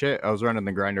don't give a shit. I was running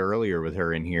the grinder earlier with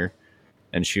her in here,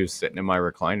 and she was sitting in my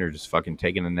recliner just fucking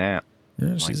taking a nap.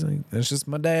 Yeah, she's like, that's just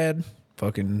my dad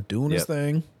fucking doing his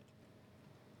thing.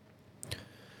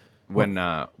 When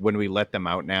we let them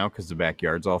out now, because the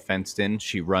backyard's all fenced in,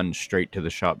 she runs straight to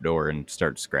the shop door and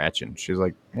starts scratching. She's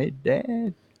like, "Hey,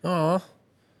 Dad." Aw.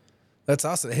 That's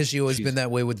awesome. Has she always been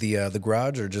that way with the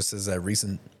garage, or just as that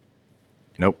recent?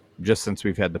 Nope, just since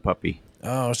we've had the puppy.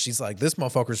 Oh, she's like, this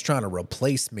motherfucker's trying to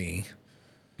replace me.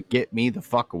 Get me the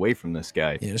fuck away from this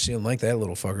guy. Yeah, she didn't like that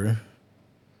little fucker.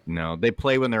 No, they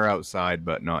play when they're outside,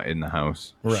 but not in the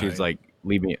house. Right. She's like,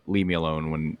 leave me alone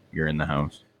when you're in the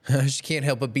house. She can't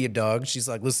help but be a dog. She's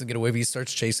like, listen, get away from me. He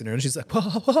starts chasing her, and she's like,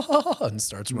 and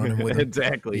starts running with him.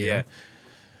 Exactly, yeah.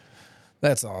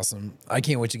 That's awesome. I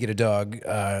can't wait to get a dog.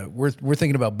 We're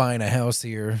thinking about buying a house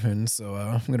here, and so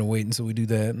I'm going to wait until we do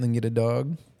that and then get a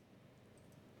dog.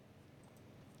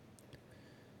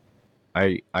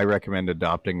 I recommend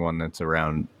adopting one that's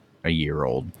around a year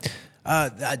old.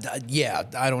 Yeah,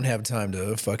 I don't have time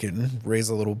to fucking raise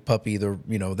a little puppy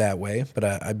that way, but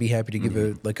I'd be happy to give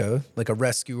it like a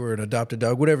rescue or an adopted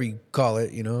dog, whatever you call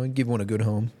it, and give one a good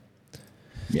home.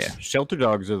 Yeah, shelter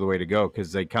dogs are the way to go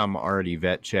because they come already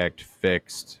vet checked,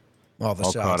 fixed, all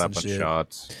shots caught up and on shit.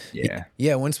 Shots. Yeah.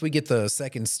 Yeah, once we get the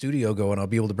second studio going, I'll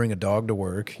be able to bring a dog to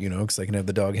work, because I can have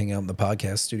the dog hang out in the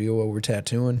podcast studio while we're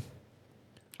tattooing.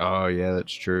 Oh, yeah,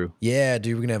 that's true. Yeah,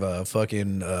 dude, we're going to have a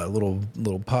fucking little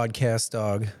podcast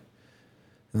dog.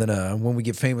 And then when we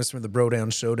get famous from the Bro Down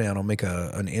Showdown, I'll make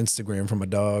an Instagram from a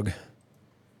dog.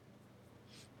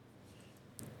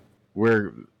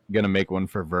 We're going to make one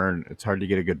for Vern. It's hard to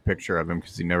get a good picture of him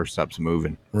because he never stops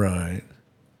moving. Right.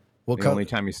 The only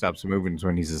time he stops moving is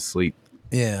when he's asleep.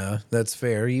 Yeah, that's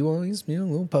fair. He's a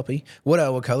little puppy.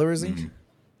 What color is he? Mm-hmm.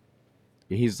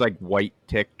 He's like white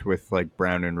ticked with like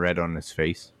brown and red on his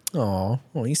face. Oh,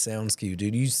 well, he sounds cute,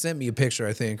 dude. You sent me a picture,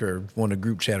 I think, or one a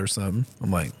group chat or something.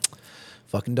 I'm like,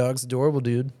 fucking dog's adorable,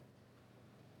 dude.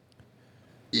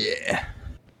 Yeah.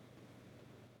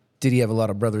 Did he have a lot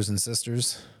of brothers and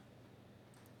sisters?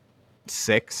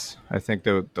 6. I think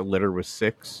the litter was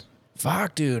 6.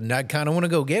 Fuck, dude. I kind of want to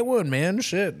go get one, man.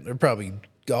 Shit. They're probably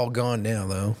all gone now,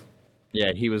 though.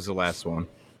 Yeah, he was the last one.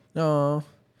 Oh.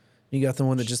 You got the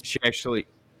one that just... She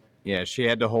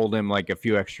had to hold him like a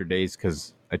few extra days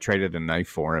because I traded a knife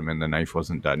for him and the knife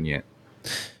wasn't done yet.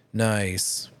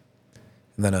 Nice.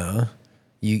 And then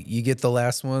you get the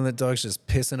last one. That dog's just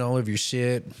pissing all over your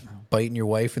shit, biting your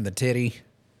wife in the titty.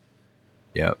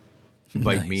 Yep.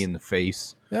 Bite me in the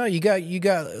face. No, you got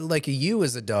like a you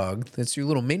as a dog. That's your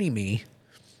little mini me.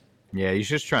 Yeah, he's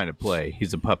just trying to play.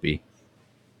 He's a puppy.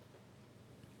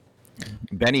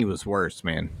 Benny was worse,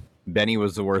 man. Benny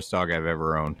was the worst dog I've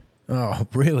ever owned. Oh,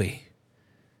 really?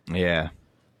 Yeah.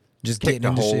 Just kicked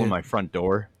a hole in my front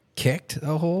door. Kicked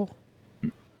a hole?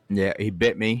 Yeah, he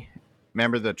bit me.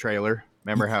 Remember the trailer?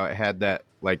 Remember how it had that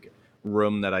like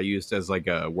room that I used as like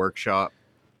a workshop?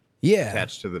 Yeah.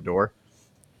 Attached to the door.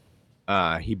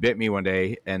 He bit me one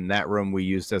day, and that room we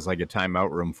used as like a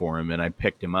timeout room for him, and I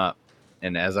picked him up,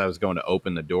 and as I was going to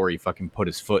open the door, he fucking put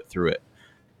his foot through it.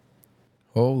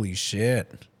 Holy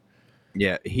shit.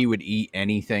 Yeah, he would eat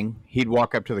anything. He'd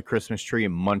walk up to the Christmas tree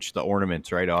and munch the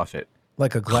ornaments right off it.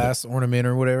 Like a glass ornament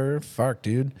or whatever? Fuck,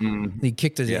 dude. Mm-hmm. He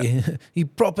kicked it. Yeah. He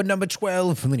proper number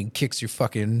 12, and then he kicks your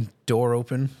fucking door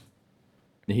open.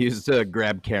 He used to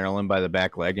grab Carolyn by the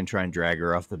back leg and try and drag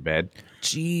her off the bed.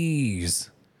 Jeez.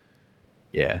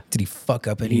 Yeah. Did he fuck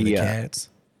up any of the cats?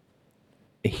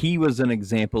 He was an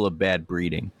example of bad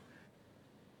breeding.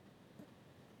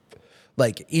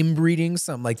 Like inbreeding,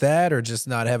 something like that, or just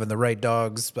not having the right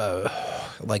dogs,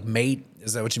 like mate?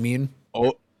 Is that what you mean?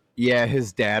 Oh, yeah.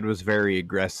 His dad was very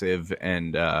aggressive,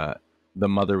 and the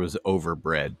mother was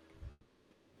overbred.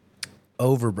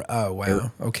 Oh,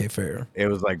 wow. Okay, fair. It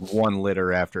was like one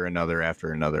litter after another,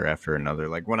 after another, after another.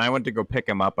 Like when I went to go pick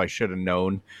him up, I should have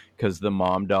known because the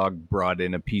mom dog brought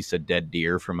in a piece of dead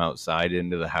deer from outside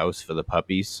into the house for the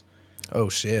puppies. Oh,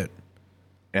 shit.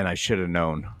 And I should have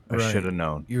known. I should have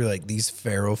known. You're like, these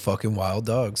feral fucking wild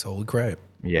dogs. Holy crap.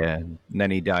 Yeah. And then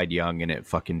he died young, and it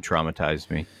fucking traumatized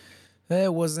me.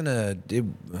 It wasn't it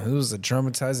was a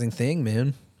traumatizing thing,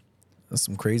 man. That's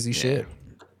some crazy shit.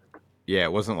 Yeah,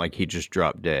 it wasn't like he just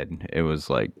dropped dead. It was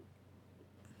like,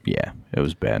 yeah, it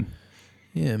was bad.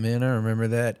 Yeah, man, I remember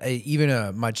that.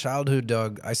 Even my childhood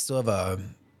dog, I still have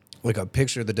a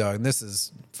picture of the dog. And this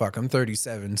is, I'm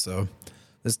 37, so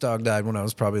this dog died when I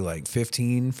was probably like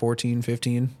 15, 14,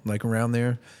 15, like around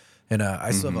there. And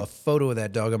I still have a photo of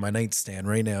that dog on my nightstand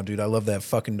right now, dude. I love that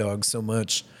fucking dog so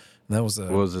much. And that was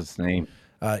What was its name?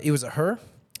 it was a her,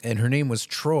 and her name was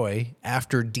Troy,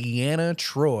 after Deanna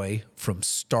Troy from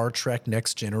Star Trek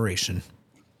Next Generation.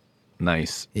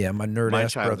 Nice. Yeah, my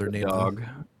nerd-ass brother named dog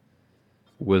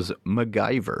was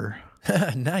MacGyver.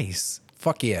 Nice.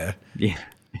 Fuck yeah. Yeah.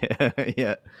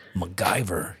 Yeah.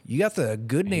 MacGyver. You got the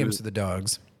good names to the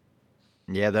dogs.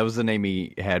 Yeah, that was the name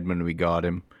he had when we got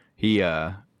him. He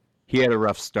had a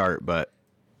rough start, but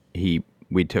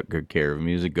we took good care of him.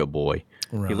 He was a good boy.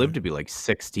 Right. He lived to be like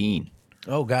 16.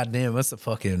 Oh goddamn, that's a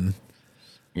fucking.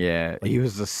 Yeah, he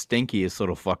was the stinkiest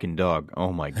little fucking dog.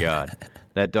 Oh my god,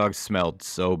 that dog smelled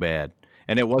so bad,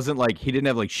 and it wasn't like he didn't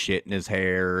have like shit in his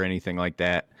hair or anything like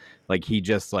that. Like he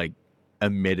just like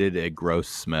emitted a gross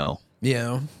smell.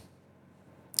 Yeah.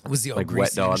 Was he all like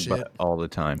greasy wet dog, and shit? but all the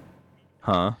time?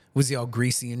 Huh? Was he all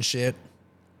greasy and shit?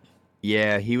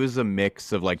 Yeah, he was a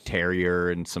mix of like terrier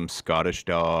and some Scottish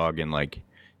dog, and like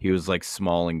he was like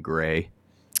small and gray.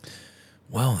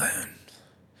 Well then.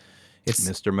 It's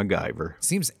Mr. MacGyver.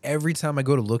 Seems every time I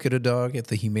go to look at a dog at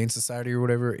the Humane Society or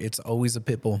whatever, it's always a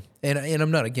pit bull. And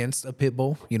I'm not against a pit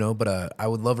bull, but I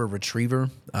would love a retriever,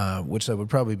 which would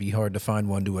probably be hard to find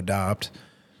one to adopt.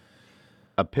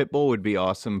 A pit bull would be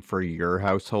awesome for your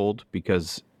household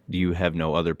because you have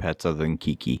no other pets other than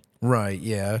Kiki. Right,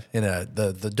 yeah. And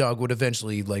the dog would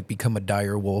eventually like become a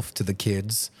dire wolf to the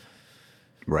kids.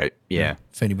 Right, yeah.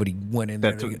 If anybody went in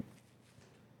there.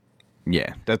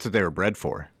 Yeah, that's what they were bred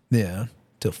for. Yeah,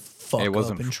 to fuck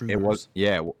up intruders.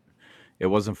 It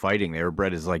wasn't fighting. They were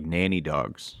bred as like nanny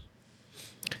dogs.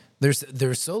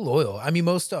 They're so loyal. I mean,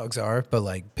 most dogs are, but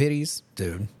like pitties,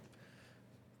 dude,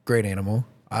 great animal.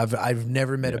 I've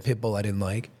never met a pit bull I didn't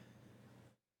like.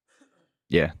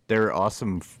 Yeah, they're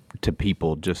awesome to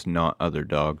people, just not other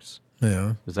dogs.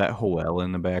 Yeah. Is that Hoel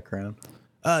in the background?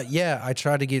 Yeah, I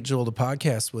tried to get Joel to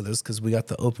podcast with us because we got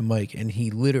the open mic, and he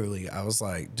literally, I was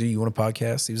like, "Do you want to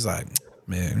podcast?" He was like,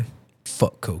 "Man,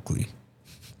 fuck Coakley."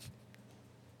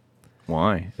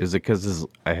 Why? Is it because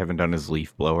I haven't done his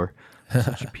leaf blower?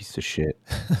 Such a piece of shit.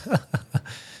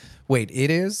 Wait, it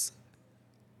is?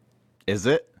 Is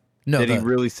it? No. Did he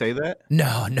really say that?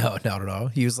 No, not at all.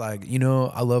 He was like,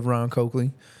 I love Ron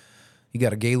Coakley. He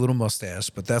got a gay little mustache,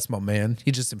 but that's my man.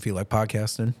 He just didn't feel like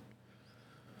podcasting.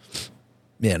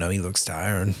 Yeah, no, he looks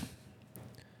tired.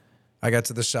 I got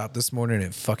to the shop this morning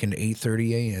at fucking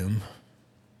 8:30 a.m.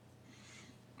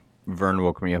 Vern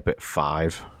woke me up at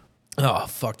 5. Oh,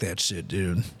 fuck that shit,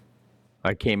 dude.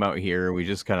 I came out here. We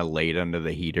just kind of laid under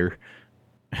the heater.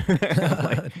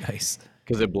 Nice.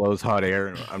 Because it blows hot air,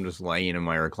 and I'm just laying in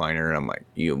my recliner, and I'm like,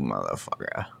 you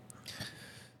motherfucker.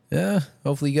 Yeah,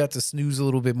 hopefully you got to snooze a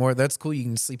little bit more. That's cool. You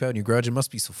can sleep out in your garage. It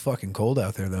must be so fucking cold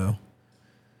out there, though.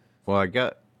 Well, I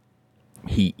got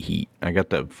heat. I got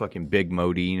the fucking big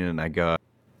Modine, and I got,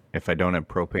 if I don't have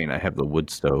propane, I have the wood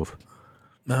stove.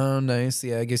 Oh, nice.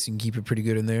 Yeah, I guess you can keep it pretty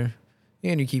good in there.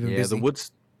 And you keep it busy. Yeah,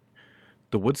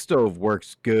 the wood stove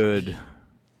works good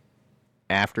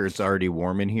after it's already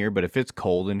warm in here, but if it's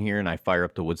cold in here and I fire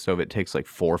up the wood stove, it takes like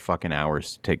 4 fucking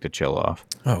hours to take the chill off.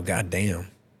 Oh, goddamn.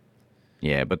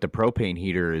 Yeah, but the propane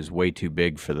heater is way too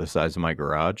big for the size of my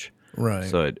garage. Right.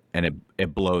 So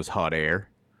it blows hot air.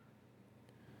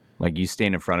 Like you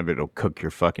stand in front of it, it'll cook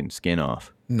your fucking skin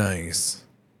off. Nice.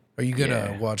 Are you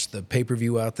gonna watch the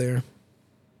pay-per-view out there?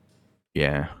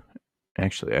 Yeah.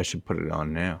 Actually, I should put it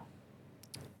on now.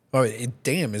 Oh,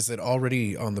 damn, is it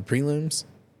already on the prelims?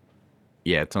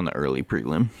 Yeah, it's on the early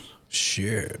prelims.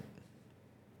 Shit.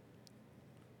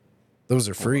 Those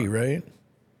are free, right?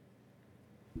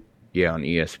 Yeah, on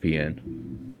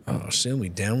ESPN. Oh, shit, let me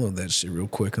download that shit real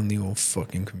quick on the old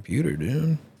fucking computer,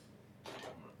 dude.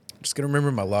 Just gonna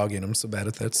remember my login. I'm so bad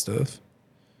at that stuff.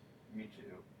 Me too.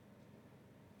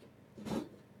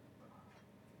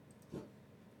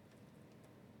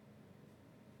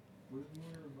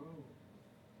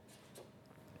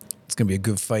 It's gonna be a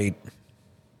good fight.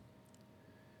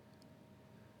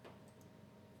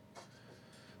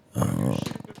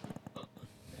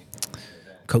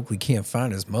 Coakley can't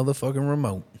find his motherfucking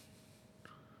remote.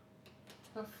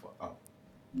 I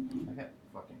got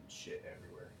fucking shit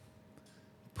everywhere.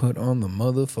 Put on the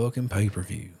motherfucking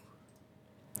pay-per-view.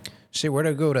 Shit, where'd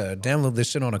I go to download this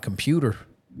shit on a computer?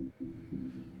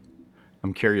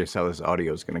 I'm curious how this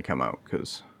audio is going to come out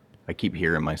because I keep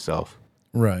hearing myself.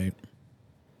 Right.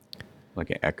 Like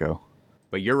an echo.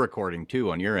 But you're recording too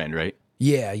on your end, right?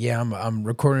 Yeah, I'm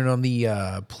recording on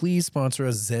the please sponsor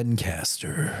us Please,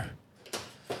 Zencaster.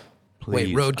 Wait,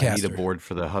 I Roadcaster. need a board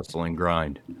for the hustle and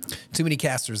grind. Too many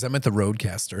casters. I meant the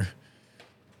Roadcaster.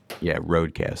 Yeah,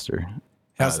 Roadcaster.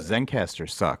 Zencaster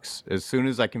sucks. As soon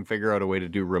as I can figure out a way to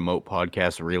do remote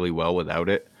podcasts really well without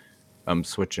it, I'm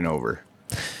switching over.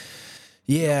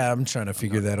 Yeah, I'm trying to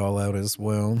figure that all out as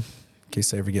well, in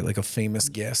case I ever get like a famous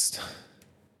guest.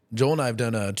 Joel and I have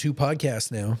done 2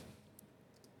 podcasts now.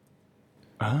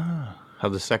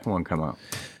 How'd the second one come out?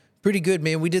 Pretty good,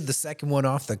 man. We did the second one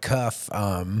off the cuff.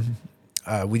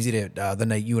 We did it the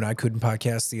night you and I couldn't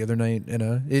podcast the other night,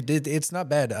 and it's not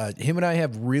bad. Him and I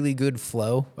have really good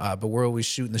flow, but we're always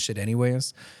shooting the shit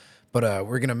anyways. But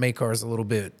we're gonna make ours a little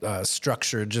bit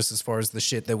structured, just as far as the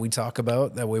shit that we talk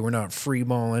about. That way, we're not free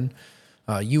balling.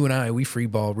 You and I, we free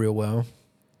ball real well.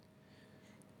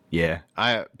 Yeah,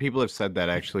 people have said that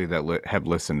actually that have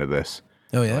listened to this.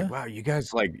 Oh yeah, like, wow, you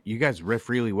guys riff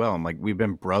really well. I'm like, we've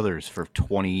been brothers for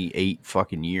 28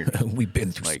 fucking years. We've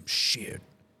been through some shit.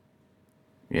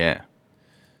 Yeah.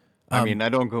 I mean, I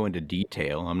don't go into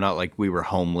detail. I'm not like we were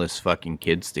homeless fucking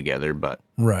kids together, but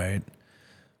right.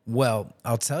 Well,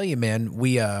 I'll tell you, man,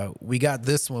 we got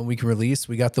this one we can release.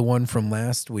 We got the one from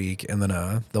last week, and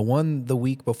then the one the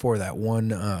week before that one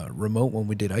remote one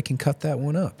we did. I can cut that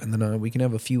one up, and then we can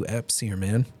have a few eps here,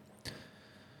 man.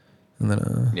 And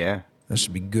then yeah, that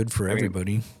should be good for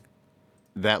everybody.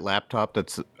 That laptop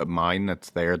that's mine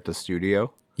that's there at the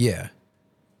studio. Yeah.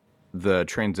 The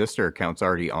transistor account's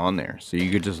already on there, so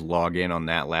you could just log in on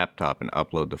that laptop and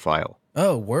upload the file.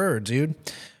 Oh, word, dude.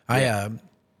 Yeah.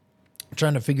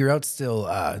 Trying to figure out still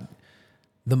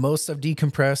the most I've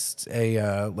decompressed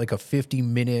a like a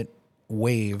 50-minute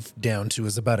wave down to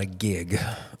is about a gig.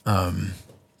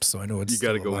 So I know it's you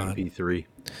got to go MP3.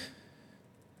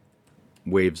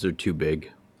 Waves are too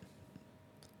big.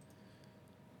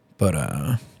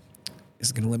 But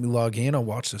is it gonna let me log in? I'll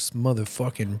watch this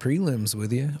motherfucking prelims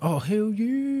with you. Oh hell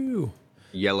yeah!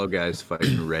 Yellow guy's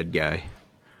fighting red guy.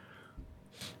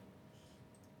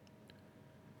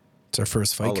 It's our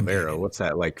first fight. Oliveira, what's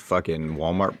that, like fucking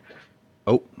Walmart?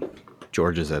 Oh,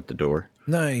 George is at the door.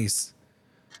 Nice.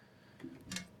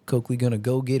 Coakley gonna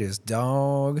go get his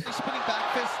dog.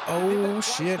 Oh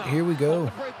shit, here we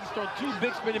go. Two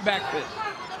big spinning back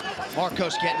fists.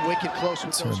 Marcos getting wicked close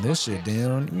with turn this shit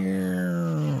down.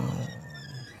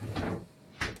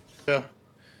 Yeah.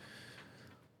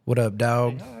 What up,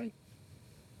 dog?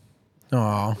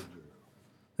 Aw.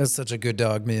 That's such a good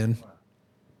dog, man.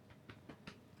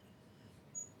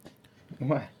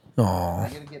 What? Aw.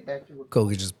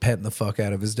 Coakley just petting the fuck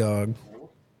out of his dog.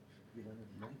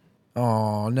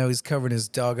 Oh, now he's covering his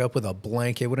dog up with a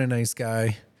blanket. What a nice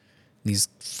guy. These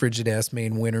frigid ass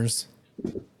Maine winters.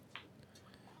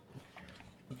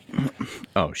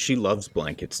 Oh, she loves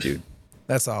blankets, dude.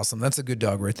 That's awesome. That's a good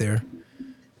dog right there.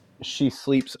 She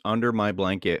sleeps under my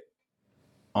blanket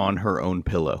on her own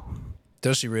pillow.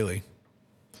 Does she really?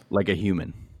 Like a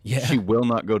human. Yeah. She will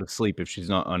not go to sleep if she's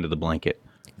not under the blanket.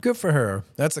 Good for her.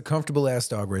 That's a comfortable ass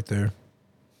dog right there.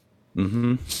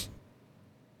 Mm-hmm.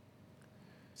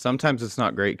 Sometimes it's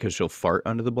not great because she'll fart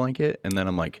under the blanket, and then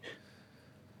I'm like,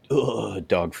 ugh,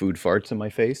 dog food farts in my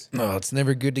face. No, it's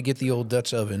never good to get the old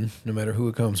Dutch oven, no matter who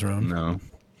it comes from. No.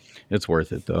 It's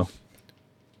worth it, though.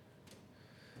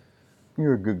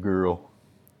 You're a good girl.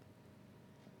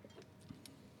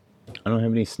 I don't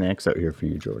have any snacks out here for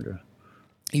you, Georgia.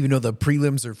 Even though the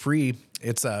prelims are free,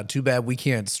 it's too bad we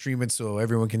can't stream it so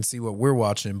everyone can see what we're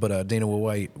watching, but Dana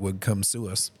White would come sue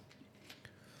us.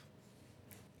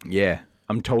 Yeah,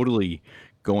 I'm totally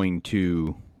going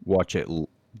to watch it,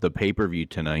 the pay-per-view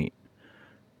tonight.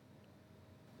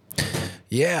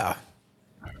 Yeah.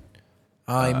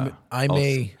 I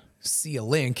may see a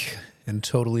link and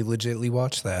totally legitimately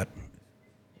watch that.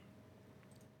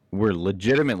 We're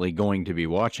legitimately going to be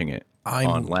watching it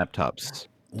on laptops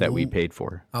that we paid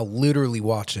for. I'll literally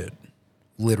watch it.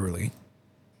 Literally.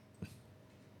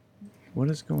 What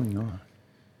is going on?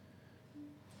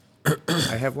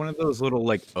 I have one of those little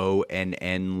like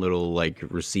ONN little like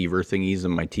receiver thingies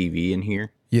on my TV in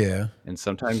here. Yeah. And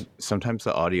sometimes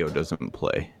the audio doesn't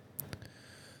play.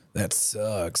 That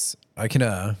sucks. I can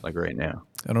like right now.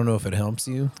 I don't know if it helps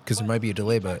you because there might be a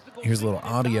delay, but here's a little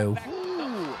audio.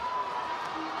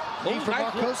 Knee from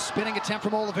Marcos, spinning attempt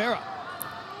from Oliveira.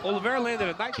 Oliveira landed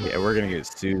a nice. Yeah, we're gonna get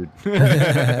sued.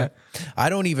 I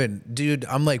don't even, dude.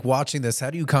 I'm like watching this. How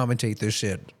do you commentate this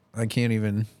shit? I can't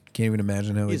even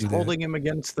imagine how he's they do holding him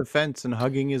against the fence and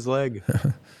hugging his leg.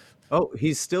 Oh,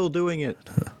 he's still doing it.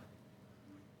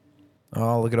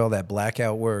 Oh, look at all that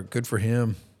blackout work. Good for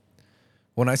him.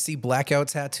 When I see blackout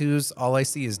tattoos, all I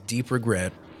see is deep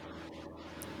regret.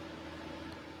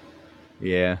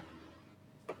 Yeah.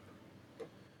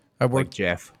 I worked Like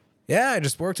Jeff. Yeah, I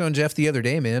just worked on Jeff the other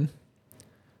day, man.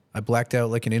 I blacked out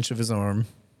like an inch of his arm,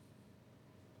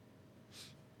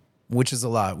 which is a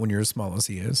lot when you're as small as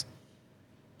he is.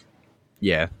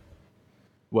 Yeah.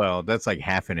 Well, that's like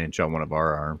half an inch on one of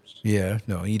our arms. Yeah,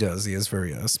 no, he does. He has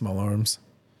very small arms.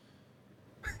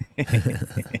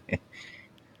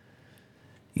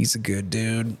 He's a good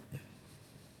dude.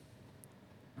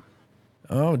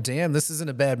 Oh, damn. This isn't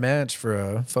a bad match for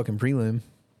a fucking prelim.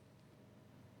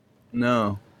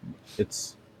 No.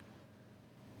 It's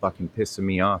fucking pissing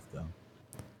me off, though.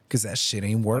 Because that shit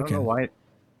ain't working. I don't know why.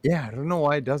 Yeah, I don't know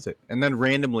why it does it. And then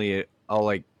randomly, I'll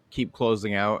like keep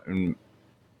closing out and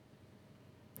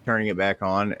turning it back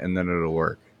on, and then it'll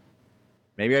work.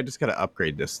 Maybe I just got to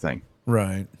upgrade this thing.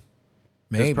 Right.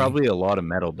 Maybe. There's probably a lot of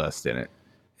metal dust in it.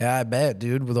 Yeah, I bet,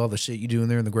 dude, with all the shit you do in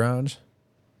there in the garage.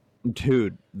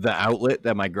 Dude, the outlet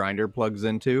that my grinder plugs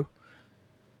into,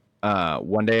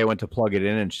 one day I went to plug it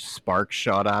in and sparks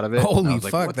shot out of it. Holy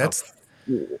fuck, like, that's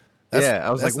yeah,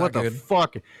 I was like, what the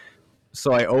fuck?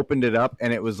 So I opened it up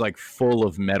and it was like full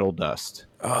of metal dust.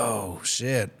 Oh,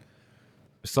 shit.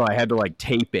 So I had to like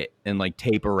tape it and like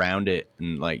tape around it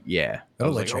and like, yeah.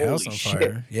 That'll light your house on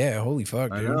fire. Yeah, holy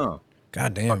fuck, dude. I know.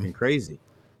 God damn. Fucking crazy.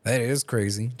 That is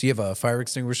crazy. Do you have a fire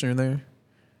extinguisher in there?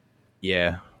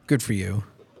 Yeah. Good for you.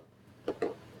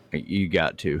 You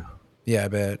got to. Yeah, I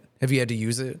bet. Have you had to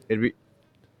use it?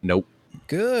 Nope.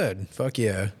 Good. Fuck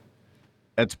yeah.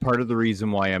 That's part of the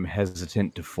reason why I'm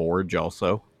hesitant to forge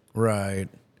also. Right.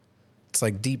 It's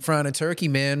like deep frying a turkey,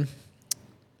 man.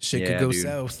 Shit could go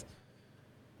south.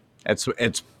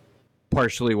 It's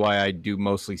partially why I do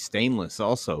mostly stainless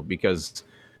also, because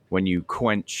when you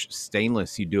quench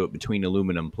stainless, you do it between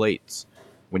aluminum plates.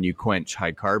 When you quench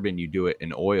high carbon, you do it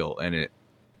in oil, and it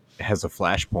has a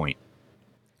flash point.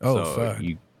 Oh, so fuck.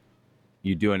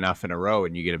 You do enough in a row,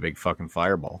 and you get a big fucking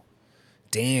fireball.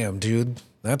 Damn, dude.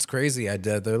 That's crazy.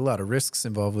 There are a lot of risks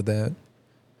involved with that.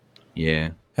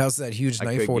 Yeah. How's that huge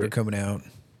knife order coming out?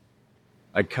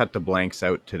 I cut the blanks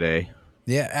out today.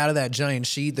 Yeah, out of that giant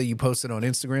sheet that you posted on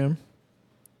Instagram?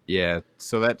 Yeah,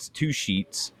 so that's 2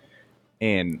 sheets.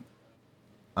 And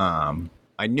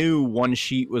I knew 1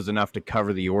 sheet was enough to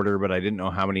cover the order, but I didn't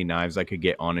know how many knives I could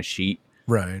get on a sheet.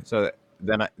 Right. So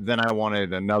then I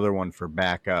wanted another one for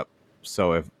backup.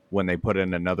 So when they put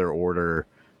in another order,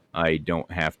 I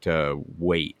don't have to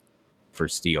wait for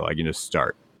steel. I can just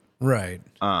start. Right.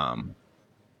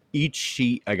 Each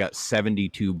sheet I got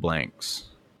 72 blanks.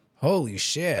 Holy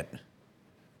shit.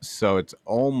 So it's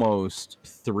almost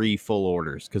 3 full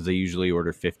orders because they usually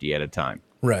order 50 at a time.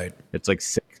 Right. It's like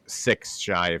six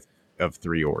shy of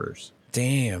 3 orders.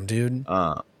 Damn, dude.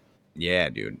 Yeah,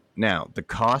 dude. Now, the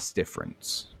cost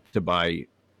difference to buy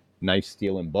knife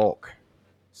steel in bulk.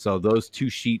 So those 2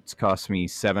 sheets cost me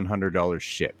 $700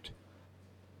 shipped.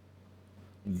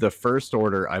 The first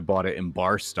order, I bought it in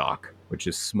bar stock, which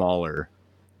is smaller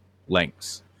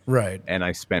lengths. Right. And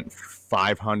I spent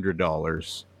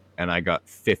 $500 and I got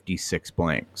 56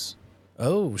 blanks.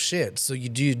 Oh, shit. So you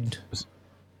did...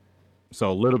 So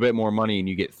a little bit more money and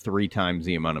you get 3 times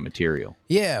the amount of material.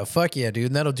 Yeah, fuck yeah, dude.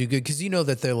 And that'll do good because you know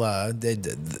that they'll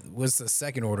was the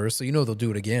second order, so you know they'll do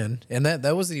it again. And that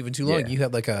wasn't even too long. Yeah. You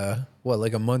had like a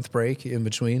month break in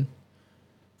between.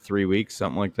 3 weeks,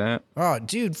 something like that. Oh,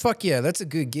 dude, fuck yeah, that's a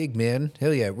good gig, man.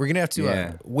 Hell yeah, we're gonna have to.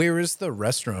 Yeah. Where is the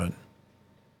restaurant?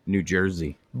 New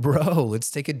Jersey. Bro, let's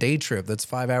take a day trip. That's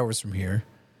 5 hours from here.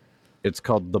 It's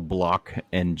called the Block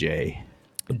NJ.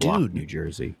 Block, Dude, New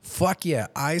Jersey. Fuck yeah.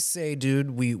 I say,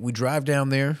 dude, we drive down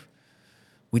there.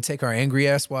 We take our angry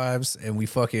ass wives and we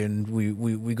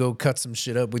go cut some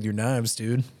shit up with your knives,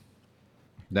 dude.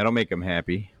 That'll make them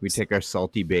happy. We take our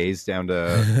salty bays down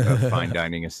to a fine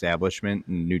dining establishment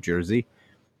in New Jersey.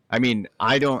 I mean,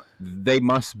 they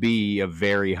must be a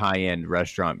very high-end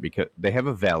restaurant because they have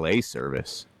a valet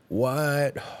service.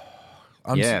 What?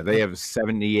 They have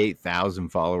 78,000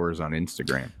 followers on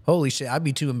Instagram. Holy shit, I'd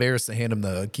be too embarrassed to hand him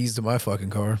the keys to my fucking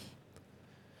car.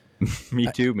 Me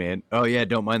too, man. Oh yeah,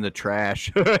 don't mind the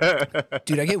trash.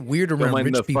 Dude, I get weird around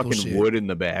rich the people fucking shit. wood in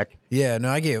the back. Yeah, no,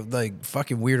 I get like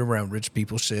fucking weird around rich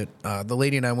people shit. The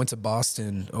lady and I went to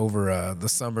Boston over the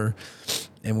summer,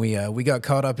 and we got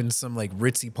caught up in some like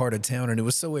ritzy part of town, and it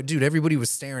was so weird. Dude, everybody was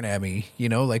staring at me, you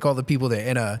know, like all the people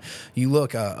there. And you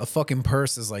look, a fucking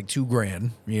purse is like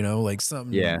 $2,000, you know, like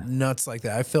something nuts like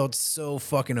that. I felt so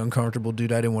fucking uncomfortable,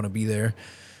 dude. I didn't want to be there.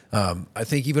 I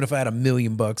think even if I had $1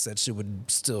 million, that shit would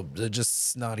still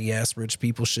just snotty ass rich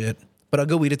people shit. But I'll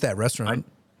go eat at that restaurant.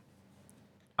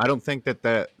 I don't think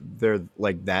that they're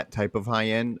like that type of high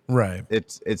end. Right.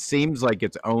 It seems like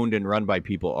it's owned and run by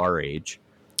people our age.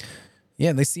 Yeah,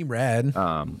 and they seem rad.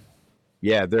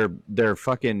 Yeah, their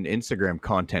fucking Instagram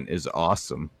content is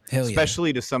awesome. Hell yeah.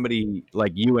 Especially to somebody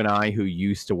like you and I who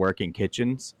used to work in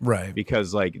kitchens. Right.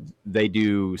 Because like they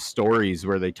do stories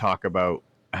where they talk about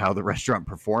how the restaurant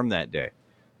performed that day.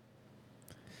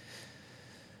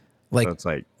 Like, so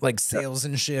it's like sales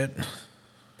and shit.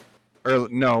 Or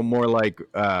no, more like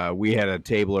we had a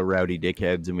table of rowdy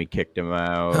dickheads and we kicked them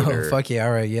out. Oh, fuck yeah.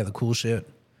 All right. Yeah, the cool shit.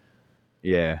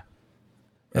 Yeah.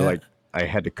 Or Yeah. like I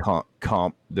had to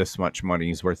comp this much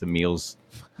money's worth of meals.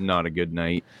 Not a good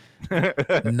night.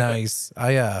 Nice.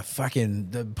 I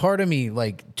the part of me,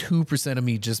 like 2% of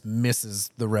me just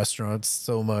misses the restaurants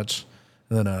so much.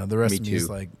 And then the rest Me of me too. is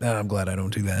like, I'm glad I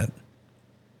don't do that.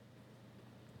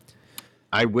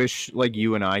 I wish like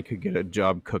you and I could get a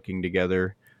job cooking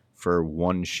together for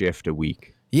one shift a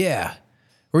week. Yeah.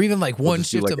 Or even like one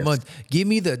just do shift like a month. Give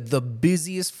me the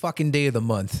busiest fucking day of the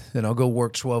month and I'll go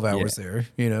work 12 hours there,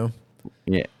 you know?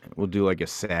 Yeah, we'll do like a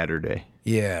Saturday.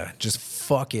 Yeah, just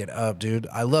fuck it up, dude.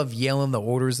 I love yelling the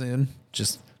orders in.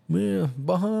 Just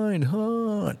behind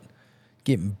hot.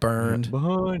 Getting burned.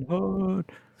 Behind hard.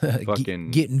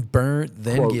 Fucking getting burnt,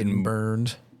 then quoting- getting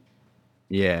burned.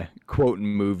 Yeah, quoting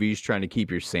movies, trying to keep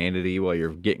your sanity while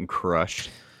you're getting crushed.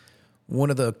 One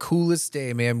of the coolest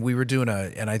day, man. We were doing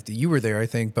you were there, I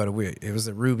think, but it was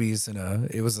at Ruby's,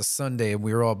 and it was a Sunday, and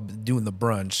we were all doing the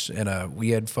brunch, and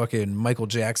we had fucking Michael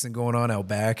Jackson going on out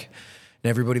back, and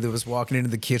everybody that was walking into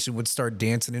the kitchen would start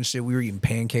dancing and shit. We were eating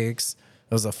pancakes.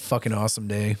 It was a fucking awesome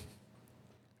day.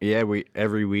 Yeah,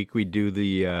 every week we'd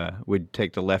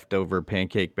take the leftover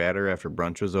pancake batter after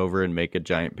brunch was over and make a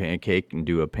giant pancake and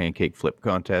do a pancake flip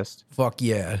contest. Fuck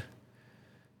yeah.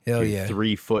 Hell yeah.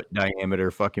 3-foot diameter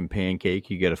fucking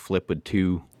pancake. You get a flip with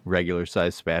 2 regular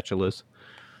sized spatulas.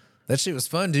 That shit was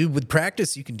fun, dude. With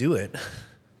practice, you can do it.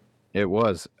 It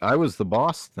was. I was the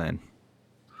boss then.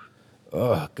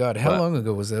 Oh, God. How long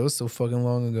ago was that? It was so fucking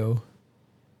long ago.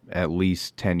 At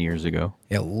least 10 years ago.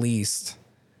 At least.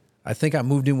 I think I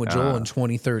moved in with Joel in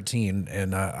 2013,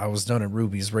 and I was done at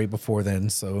Ruby's right before then,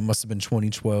 so it must have been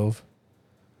 2012.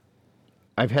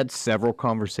 I've had several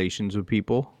conversations with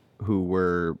people who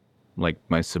were like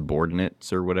my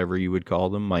subordinates or whatever you would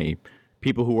call them, my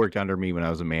people who worked under me when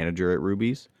I was a manager at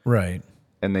Ruby's. Right.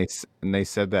 And they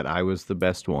said that I was the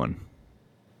best one,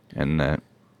 and that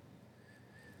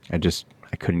I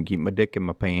couldn't keep my dick in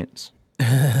my pants.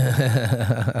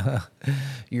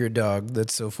 You're a dog.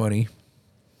 That's so funny.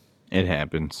 It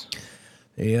happens.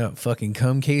 Yeah, fucking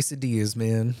cum quesadillas,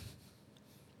 man.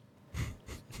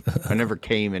 I never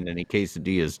came in any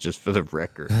quesadillas, just for the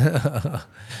record.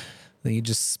 Then you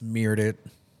just smeared it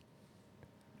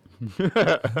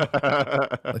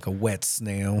like a wet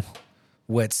snail.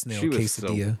 Wet snail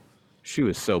quesadilla. She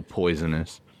was so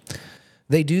poisonous.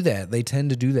 They do that. They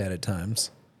tend to do that at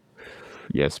times.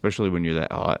 Yeah, especially when you're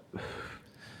that hot.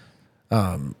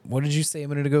 What did you say a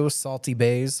minute ago? Salty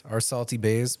Bays. Our Salty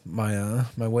Bays. My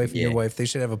wife and your wife, they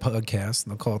should have a podcast,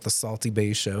 and they'll call it the Salty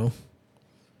Bay Show.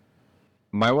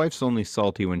 My wife's only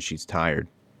salty when she's tired.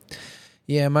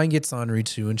 Yeah, mine gets ornery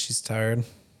too when she's tired.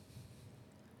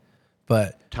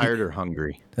 But tired or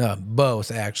hungry?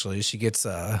 Both, actually. She gets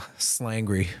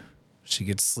slangry. She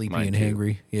gets sleepy Mine and too.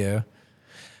 hangry. Yeah.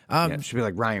 She'll be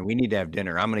like, Ryan, we need to have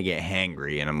dinner. I'm going to get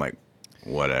hangry. And I'm like,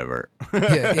 whatever.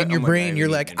 Yeah, in your I'm like, brain, I you're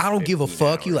haven't like, eaten I don't give a 15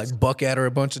 fuck. You hours. like buck at her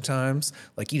a bunch of times.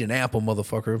 Like, eat an apple,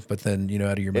 motherfucker. But then,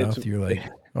 out of your mouth, you're like,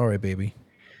 all right, baby.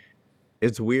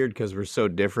 It's weird because we're so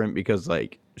different because,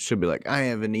 like, she'll be like, I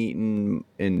haven't eaten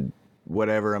in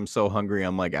whatever. I'm so hungry.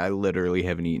 I'm like, I literally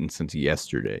haven't eaten since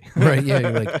yesterday. Right, yeah.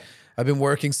 You're like, I've been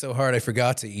working so hard, I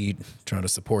forgot to eat, trying to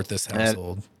support this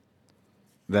household.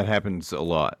 That happens a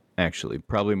lot, actually.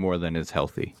 Probably more than is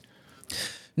healthy.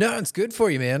 No, it's good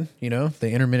for you, man. The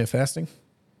intermittent fasting.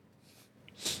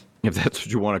 If that's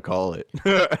what you want to call it.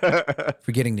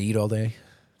 Forgetting to eat all day.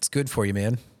 It's good for you,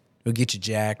 man. It'll get you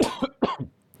jacked.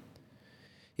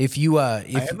 If you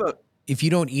if you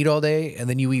don't eat all day and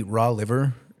then you eat raw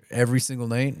liver every single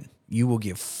night, you will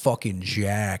get fucking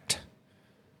jacked.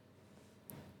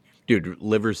 Dude,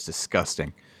 liver's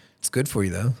disgusting. It's good for you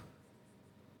though.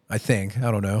 I think. I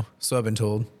don't know. So I've been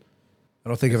told. I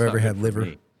don't think I've ever had liver.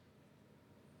 Me.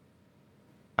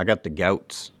 I got the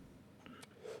gouts.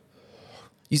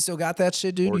 You still got that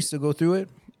shit, dude? You still go through it?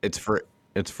 It's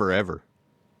forever.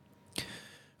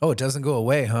 Oh, it doesn't go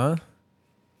away, huh?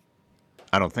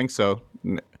 I don't think so.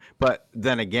 But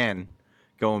then again,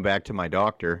 going back to my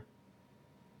doctor,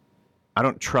 I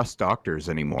don't trust doctors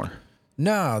anymore.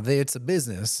 No, it's a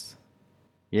business.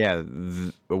 Yeah,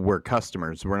 we're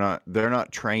customers. They're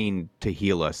not trained to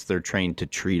heal us. They're trained to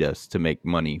treat us to make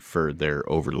money for their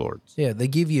overlords. Yeah, they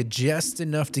give you just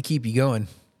enough to keep you going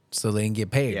so they can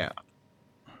get paid. Yeah.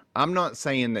 I'm not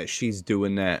saying that she's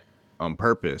doing that on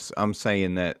purpose. I'm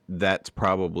saying that that's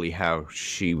probably how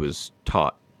she was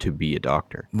taught to be a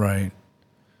doctor. Right.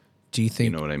 Do you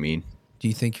think, you know what I mean? Do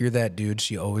you think you're that dude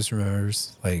she always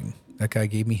remembers? Like, that guy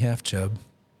gave me half chub.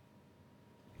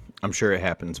 I'm sure it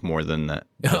happens more than that.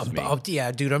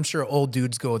 Yeah, dude, I'm sure old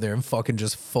dudes go there and fucking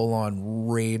just full on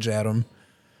rage at him.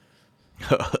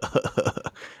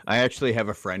 I actually have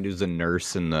a friend who's a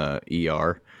nurse in the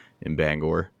ER in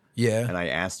Bangor. Yeah. And I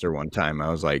asked her one time, I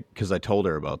was like, because I told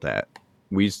her about that.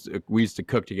 We used to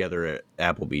cook together at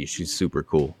Applebee's. She's super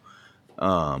cool.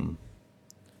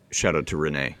 Shout out to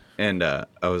Renee. And I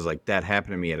was like, that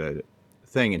happened to me at a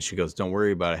thing. And she goes, don't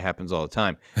worry about it. It happens all the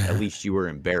time. At least you were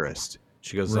embarrassed.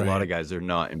 She goes, a lot of guys are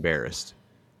not embarrassed.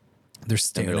 They're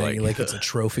staring at you like it's a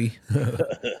trophy.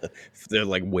 They're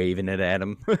like waving it at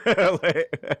him.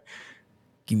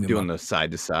 Doing the side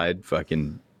to side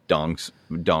fucking dong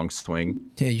swing.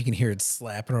 Yeah, you can hear it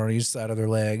slapping on each side of their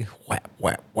leg. Whap,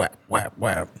 whap, whap, whap,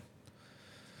 whap.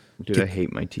 Dude, I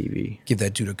hate my TV. Give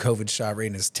that dude a COVID shot right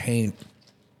in his taint.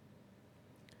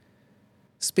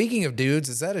 Speaking of dudes,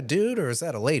 is that a dude or is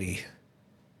that a lady?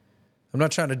 I'm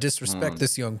not trying to disrespect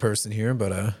this young person here,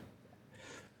 but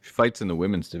she fights in the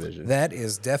women's division. That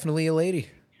is definitely a lady.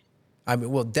 I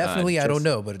mean, well, definitely I don't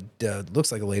know, but it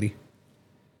looks like a lady.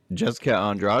 Jessica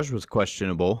Andrade was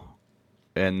questionable,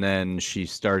 and then she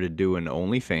started doing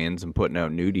OnlyFans and putting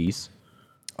out nudies.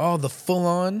 Oh, the full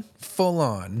on.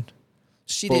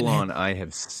 I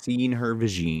have seen her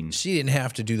vagine. She didn't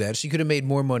have to do that. She could have made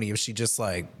more money if she just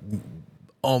like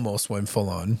almost went full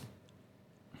on.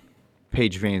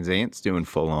 Paige Van Zant's doing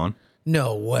full on.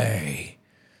 No way.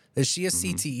 Is she a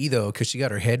CTE though? Because she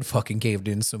got her head fucking caved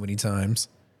in so many times.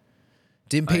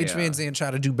 Didn't Paige Van Zant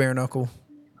try to do bare knuckle?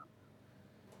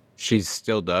 She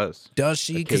still does. Does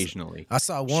she? Occasionally. I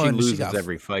saw one. She loses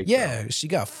every fight. Yeah, she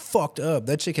got fucked up.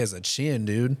 That chick has a chin,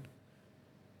 dude.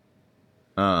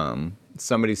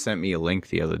 Somebody sent me a link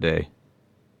the other day.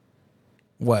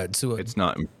 What? It's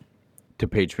not to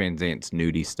Paige Van Zant's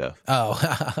nudie stuff. Oh,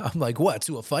 I'm like, what?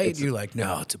 To a fight? You're like,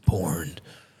 no, to porn.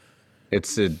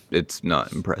 It's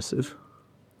not impressive.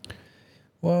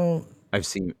 Well, I've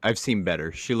seen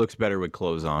better. She looks better with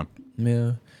clothes on.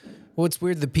 Yeah. Well, it's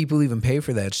weird that people even pay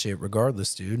for that shit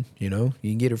regardless, dude. You know,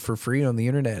 you can get it for free on the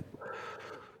internet.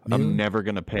 I'm never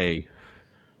going to pay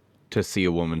to see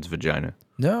a woman's vagina.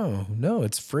 No,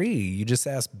 it's free. You just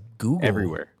ask Google.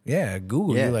 Everywhere. Yeah,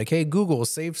 Google. Yeah. You're like, hey, Google,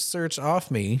 safe search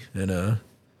off me and a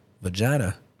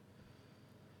vagina.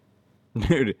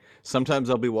 Dude, sometimes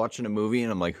I'll be watching a movie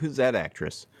and I'm like, who's that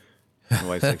actress? My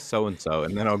wife's like, so-and-so.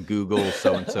 And then I'll Google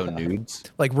so-and-so nudes.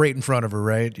 Like right in front of her,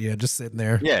 right? Yeah, just sitting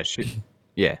there. Yeah,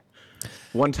 yeah.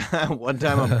 One time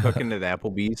I'm cooking at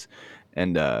Applebee's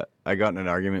and I got in an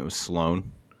argument with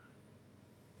Sloan.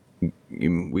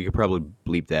 We could probably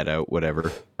bleep that out,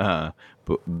 whatever.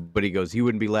 But he goes, you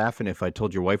wouldn't be laughing if I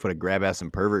told your wife what a grab ass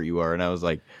and pervert you are. And I was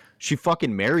like, she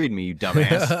fucking married me, you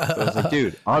dumbass. So I was like,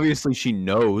 dude, obviously she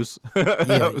knows. Yeah,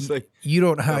 I was like, you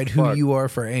don't hide who you are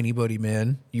for anybody,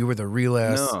 man. You were the real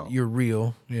ass. No. You're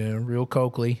real. Yeah, real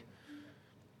Coakley.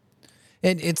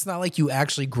 And it's not like you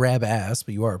actually grab ass,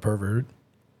 but you are a pervert.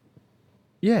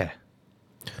 Yeah.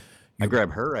 I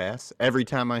grab her ass every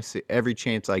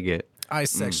chance I get. I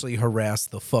sexually harass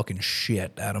the fucking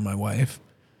shit out of my wife.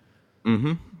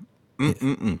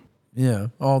 Yeah,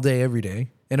 all day, every day.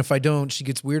 And if I don't, she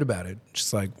gets weird about it.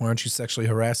 She's like, why aren't you sexually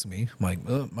harassing me? I'm like,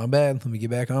 oh, my bad. Let me get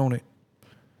back on it.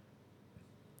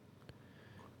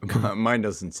 Mine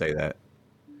doesn't say that.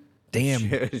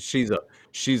 Damn. She's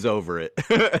over it.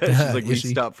 She's like,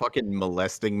 stop fucking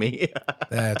molesting me.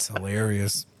 That's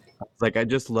hilarious. It's like, I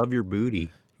just love your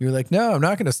booty. You're like, no, I'm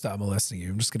not going to stop molesting you.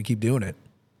 I'm just going to keep doing it.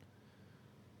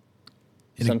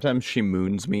 Sometimes she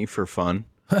moons me for fun.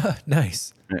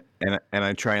 Nice. And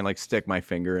I try and like stick my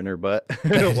finger in her butt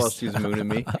while she's mooning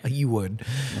me. You would.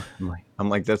 I'm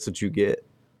like, that's what you get.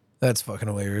 That's fucking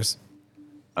hilarious.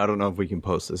 I don't know if we can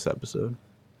post this episode.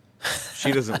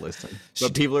 She doesn't listen.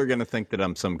 But people are going to think that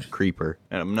I'm some creeper.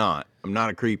 And I'm not. I'm not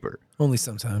a creeper. Only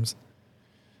sometimes.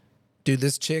 Dude,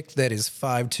 this chick that is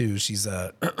 5'2", she's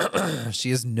she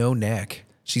has no neck.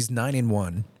 She's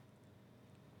 9'1".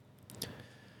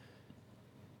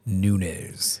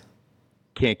 Nunes.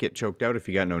 Can't get choked out if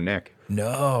you got no neck.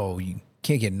 No, you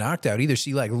can't get knocked out either.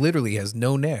 She like literally has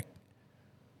no neck.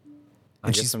 And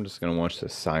I guess I'm just going to watch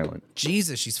this silent.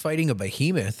 Jesus, she's fighting a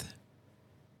behemoth.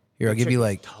 Here, I'll give you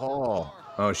like... Tall.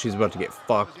 Oh, she's about to get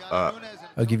fucked up.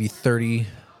 I'll give you 30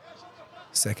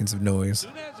 Seconds of noise.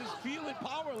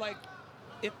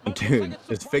 Dude,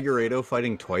 is Figueiredo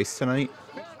fighting twice tonight?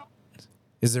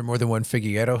 Is there more than one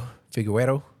Figueiredo?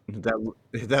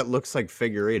 That looks like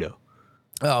Figueiredo.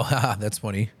 Oh, haha, that's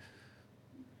funny.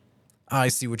 I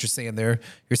see what you're saying there.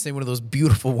 You're saying one of those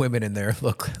beautiful women in there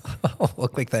look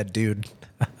like that dude.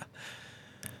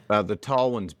 The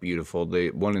tall one's beautiful.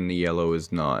 The one in the yellow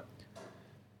is not.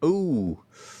 Ooh,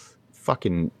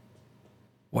 fucking.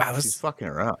 Wow, she's fucking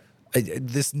her up.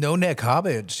 This no neck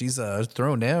Hobbit, she's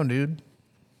thrown down, dude.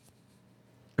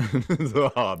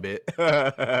 The Hobbit.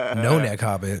 No neck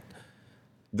Hobbit.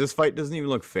 This fight doesn't even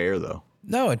look fair, though.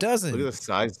 No, it doesn't. Look at the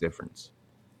size difference.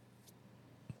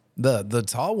 The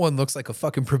tall one looks like a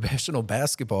fucking professional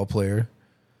basketball player.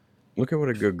 Look at what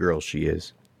a good girl she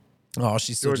is. Oh,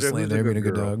 she's still just laying there being a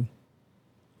good dog.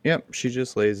 Yep, she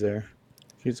just lays there.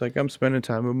 She's like, I'm spending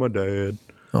time with my dad.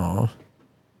 Oh,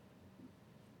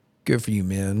 good for you,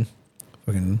 man.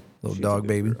 Fucking little She's dog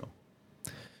baby. Girl.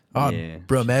 Oh, Yeah,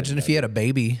 bro, imagine if you had a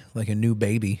baby, like a new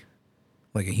baby,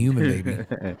 like a human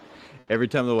baby. Every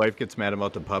time the wife gets mad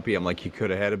about the puppy, I'm like, you could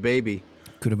have had a baby.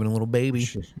 Could have been a little baby.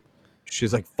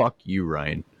 She's like, fuck you,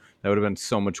 Ryan. That would have been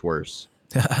so much worse.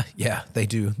 Yeah, they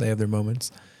do. They have their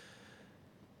moments.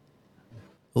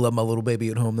 I love my little baby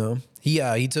at home though.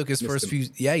 He took his first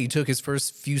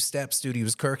few steps, dude. He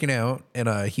was kirking out,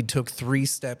 and he took 3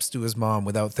 steps to his mom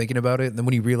without thinking about it. And then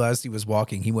when he realized he was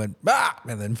walking, he went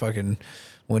and then fucking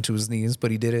went to his knees.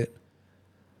 But he did it.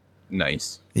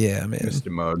 Nice. Yeah, man. Mr.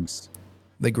 Muggs.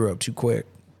 They grew up too quick.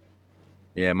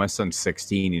 Yeah, my son's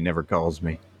 16. He never calls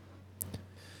me.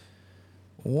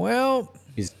 Well,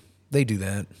 they do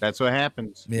that. That's what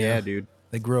happens. Yeah, dude.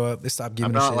 They grow up. They stop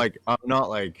giving I'm a shit. not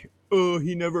like, oh,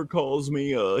 he never calls me.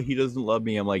 He doesn't love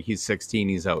me. I'm like, he's 16.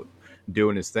 He's out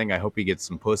doing his thing. I hope he gets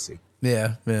some pussy.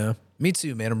 Yeah. Me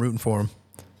too, man. I'm rooting for him.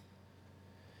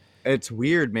 It's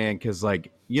weird, man, because,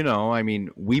 like, you know, I mean,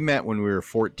 we met when we were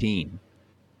 14.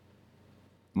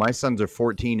 My sons are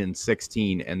 14 and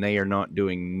 16, and they are not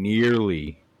doing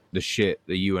nearly the shit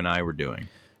that you and I were doing.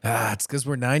 It's because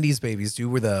we're 90s babies,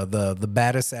 dude. We're the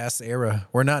baddest ass era.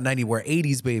 We're not 90, we're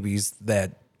 80s babies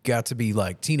that got to be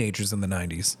like teenagers in the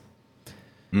 90s.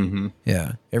 Mm-hmm.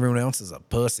 Yeah. Everyone else is a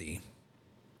pussy.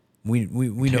 We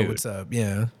know what's up.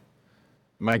 Yeah.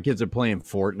 My kids are playing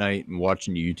Fortnite and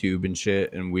watching YouTube and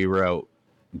shit, and we were out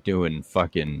doing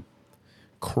fucking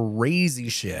crazy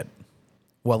shit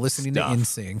while listening to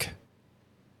NSYNC.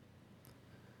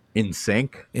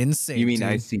 NSYNC? NSYNC. You mean dude.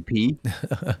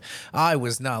 ICP? I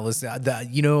was not listening.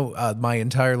 My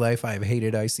entire life I've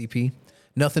hated ICP.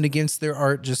 Nothing against their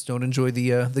art, just don't enjoy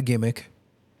the gimmick.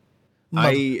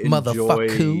 I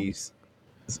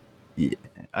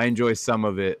enjoy some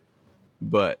of it,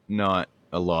 but not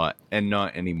a lot, and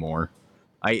not anymore.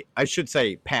 I should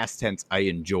say past tense. I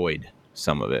enjoyed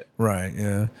some of it. Right.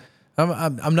 Yeah.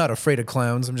 I'm not afraid of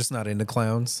clowns. I'm just not into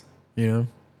clowns. You know.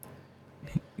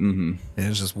 Mm-hmm. And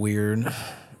it's just weird.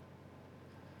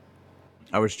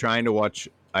 I was trying to watch.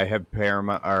 I have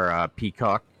Paramount or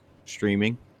Peacock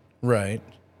streaming. Right.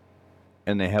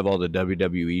 And they have all the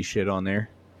WWE shit on there.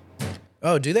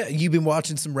 Oh, do that? You've been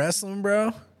watching some wrestling,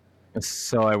 bro?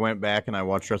 So I went back and I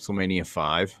watched WrestleMania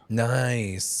 5.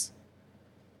 Nice.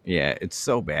 Yeah, it's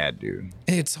so bad, dude.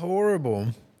 It's horrible.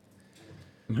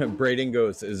 Braden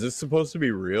goes, is this supposed to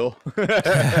be real?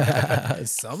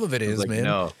 Some of it is, like, man.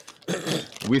 No.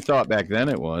 We thought back then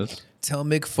it was. Tell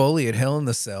Mick Foley at Hell in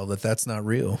the Cell that that's not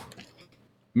real.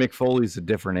 Mick Foley's a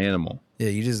different animal. Yeah,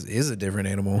 he just is a different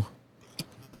animal.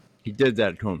 He did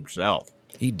that to himself.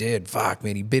 He did. Fuck,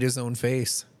 man. He bit his own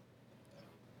face.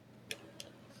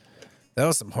 That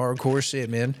was some hardcore shit,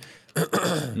 man.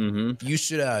 Mm-hmm. You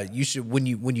should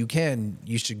when you can,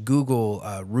 you should Google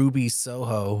Ruby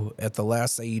Soho at the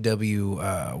last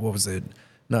AEW. What was it?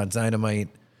 Not Dynamite.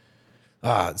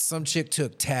 Some chick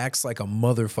took tax like a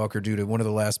motherfucker, dude, at one of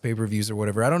the last pay-per-views or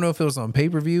whatever. I don't know if it was on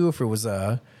pay-per-view, if it was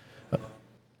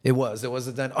it was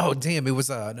a done. Oh damn, it was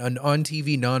an on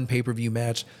TV non-pay-per-view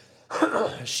match.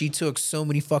 She took so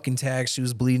many fucking tags. She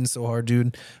was bleeding so hard,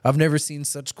 dude. I've never seen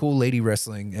such cool lady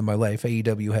wrestling in my life.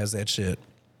 AEW has that shit.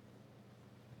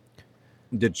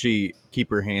 Did she keep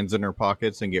her hands in her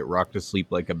pockets and get rocked to sleep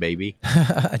like a baby?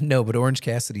 No, but Orange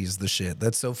Cassidy is the shit.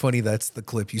 That's so funny. That's the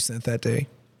clip you sent that day.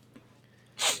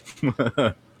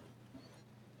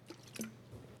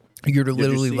 You're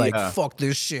literally like, fuck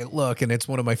this shit. Look, and it's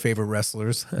one of my favorite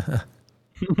wrestlers.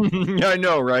 I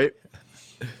know, right?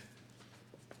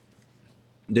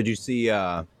 Did you see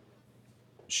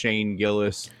Shane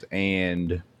Gillis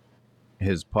and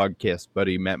his podcast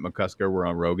buddy Matt McCusker were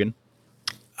on Rogan?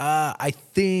 I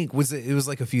think it was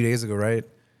like a few days ago, right?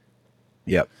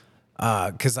 Yep.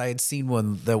 because I had seen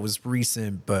one that was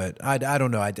recent, but I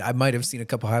don't know. I might have seen a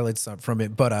couple highlights from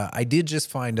it, but I did just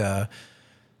find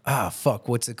fuck,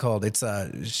 what's it called? It's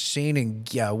Shane and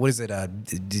what is it?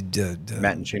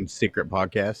 Matt and Shane's Secret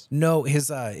Podcast. No,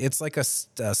 his it's like a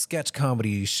sketch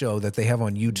comedy show that they have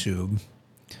on YouTube.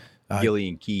 Gilly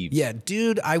and Keeves. Yeah,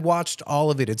 dude, I watched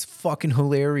all of it. It's fucking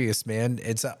hilarious, man.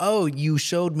 It's you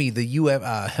showed me the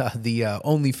the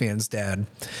OnlyFans dad,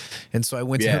 and so I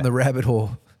went down the rabbit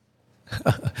hole.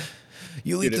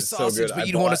 You eat the sausage, but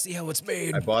you don't want to see how it's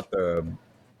made.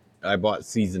 I bought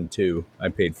season 2. I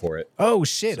paid for it. Oh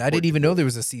shit! I didn't even know there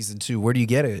was a season 2. Where do you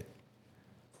get it?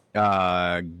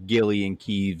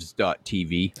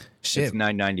 GillyandKeeves.tv. Shit, it's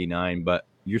 $9.99, but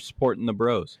you're supporting the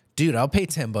bros, dude. I'll pay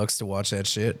 $10 to watch that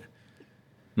shit.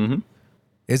 Mm-hmm.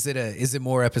 Is it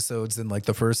more episodes than like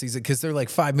the first season? Because they're like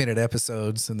 5-minute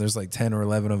episodes, and there's like 10 or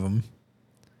 11 of them.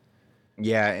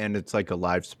 Yeah, and it's like a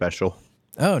live special.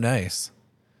 Oh, nice.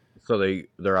 So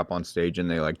they're up on stage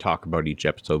and they like talk about each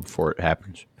episode before it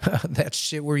happens. That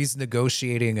shit where he's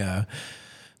negotiating. The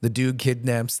dude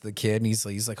kidnaps the kid, and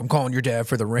he's like, I'm calling your dad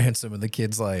for the ransom, and the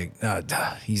kid's like,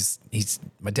 he's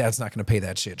my dad's not gonna pay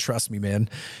that shit. Trust me, man.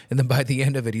 And then by the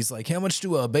end of it, he's like, how much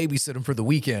do I babysit him for the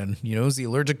weekend? You know, is he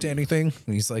allergic to anything?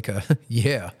 And he's like,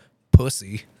 yeah,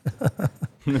 pussy.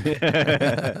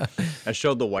 I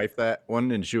showed the wife that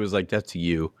one, and she was like, that's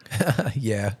you.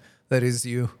 Yeah, that is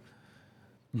you.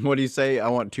 What do you say? I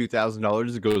want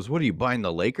 $2,000. It goes, what are you buying,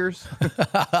 the Lakers?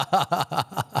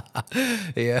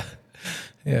 Yeah.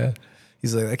 Yeah.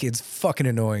 He's like, that kid's fucking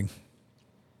annoying.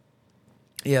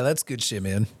 Yeah, that's good shit,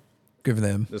 man. Good for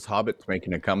them. This Hobbit's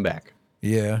making a comeback.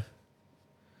 Yeah.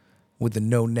 With the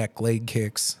no-neck leg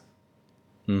kicks.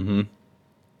 Mm-hmm.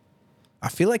 I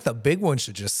feel like the big one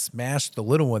should just smash the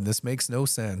little one. This makes no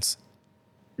sense.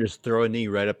 Just throw a knee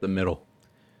right up the middle.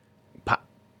 Pop.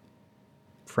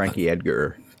 Frankie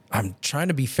Edgar. I'm trying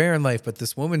to be fair in life, but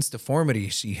this woman's deformity,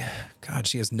 she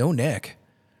has no neck.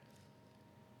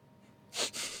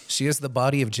 She has the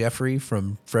body of Jeffrey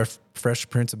from Fresh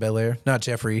Prince of Bel-Air. Not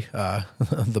Jeffrey,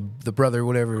 the brother,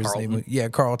 whatever his name was. Yeah,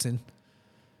 Carlton.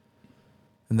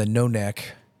 And then no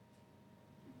neck.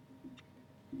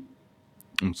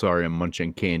 I'm sorry, I'm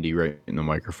munching candy right in the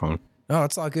microphone. Oh,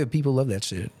 it's all good. People love that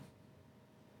shit.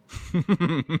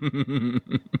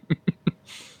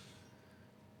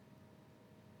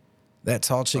 That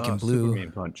tall chick in blue.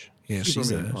 Superman punch. Yeah,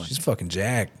 she's fucking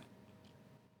jacked.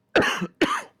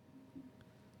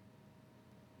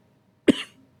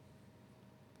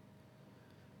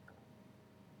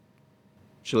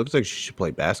 She looks like she should play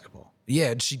basketball.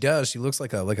 Yeah, she does. She looks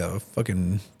like a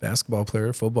fucking basketball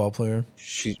player, football player.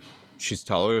 She's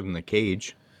taller than the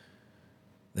Cage.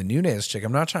 The Nunez chick.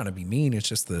 I'm not trying to be mean. It's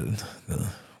just the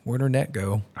where'd her neck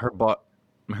go?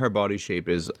 Her body shape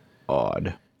is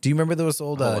odd. Do you remember those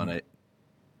old?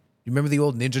 You remember the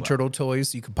old Ninja Turtle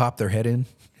toys? You could pop their head in,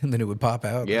 and then it would pop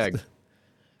out. Yeah,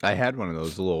 I had one of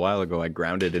those a little while ago. I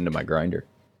ground it into my grinder.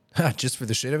 Just for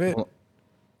the shit of it. Well,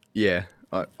 yeah,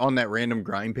 on that random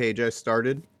grind page I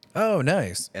started. Oh,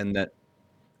 nice. And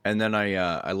then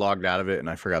I logged out of it and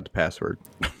I forgot the password.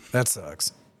 That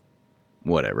sucks.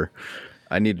 Whatever.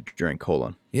 I need a drink. Hold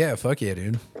on. Yeah, fuck yeah,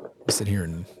 dude. I'll sit here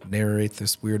and narrate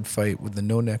this weird fight with the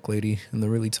no-neck lady and the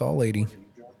really tall lady.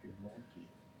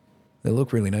 They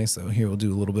look really nice, though. Here, we'll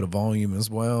do a little bit of volume as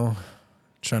well.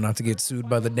 Try not to get sued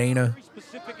by the Dana.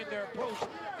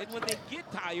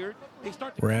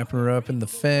 Wrapping her up in the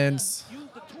fence.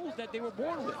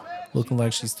 Looking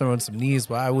like she's throwing some knees,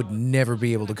 but I would never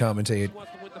be able to commentate.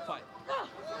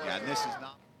 Yeah, and this is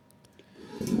not.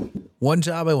 One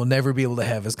job I will never be able to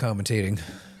have is commentating.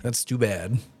 That's too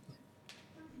bad.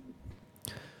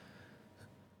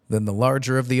 Then the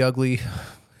larger of the ugly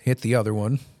hit the other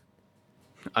one.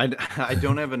 I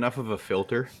don't have enough of a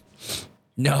filter.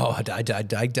 No, I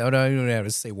doubt I don't know how to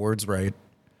say words right.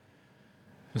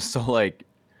 So like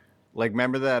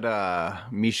remember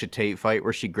that Misha Tate fight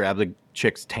where she grabbed the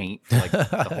chick's taint for like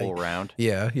the whole round?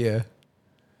 Yeah.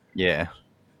 Yeah.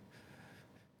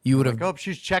 You would have. Oh,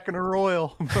 she's checking her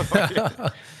oil.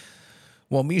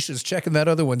 While Misha's checking that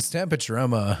other one's temperature,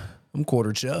 I'm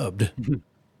quarter chubbed.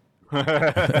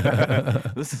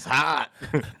 This is hot.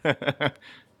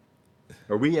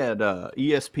 Are we at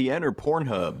ESPN or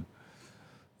Pornhub?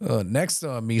 Next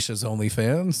on Misha's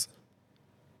OnlyFans.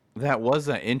 That was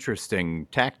an interesting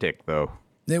tactic, though.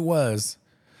 It was.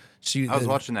 I was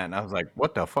watching that, and I was like,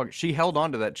 what the fuck? She held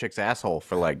on to that chick's asshole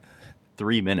for like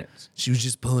 3 minutes. She was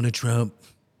just pulling a Trump.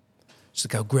 She's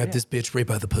like, I'll grab this bitch right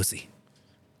by the pussy.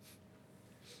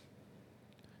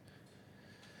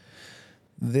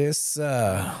 This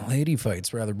lady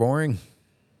fight's rather boring.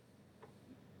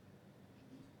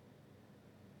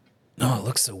 Oh, it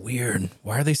looks so weird.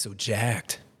 Why are they so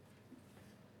jacked?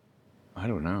 I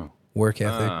don't know. Work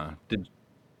ethic.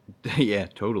 Yeah,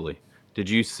 totally. Did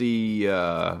you see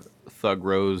Thug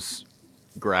Rose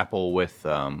grapple with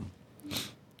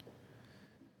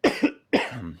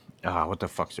what the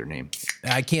fuck's her name?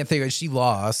 I can't think of it. She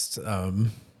lost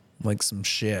like some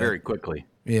shit. Very quickly.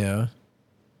 Yeah.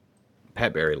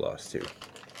 Pat Barry lost too.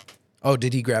 Oh,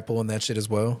 did he grapple in that shit as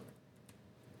well?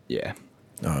 Yeah.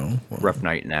 Oh. Well. Rough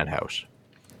night in that house.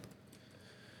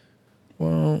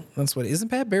 Well, that's what. Isn't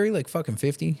Pat Barry like fucking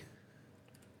 50?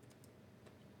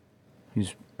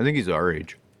 I think he's our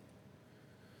age.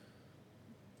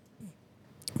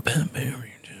 Pat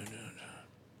Barry.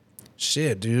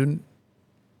 Shit, dude.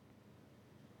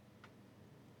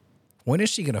 When is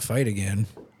she gonna fight again?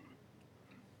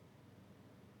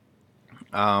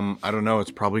 I don't know. It's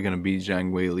probably gonna be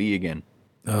Zhang Wei Li again.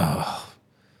 Oh,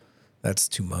 that's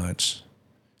too much.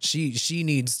 She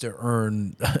needs to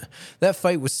earn. That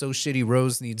fight was so shitty.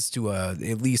 Rose needs to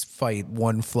at least fight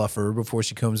one fluffer before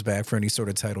she comes back for any sort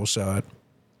of title shot.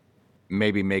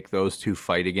 Maybe make those two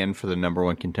fight again for the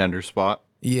 #1 contender spot.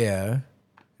 Yeah,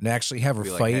 and actually have her Be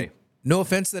like, fight. hey. No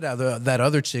offense to that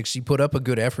other chick. She put up a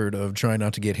good effort of trying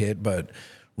not to get hit, but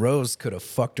Rose could have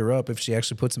fucked her up if she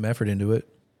actually put some effort into it.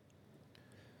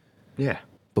 Yeah.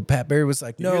 But Pat Barry was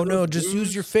like, no, just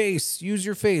use your face. Use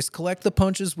your face. Collect the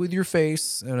punches with your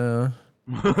face. And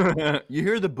You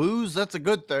hear the boos? That's a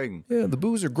good thing. yeah, the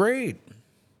boos are great.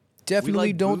 Definitely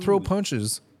like don't throw boos.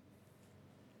 punches.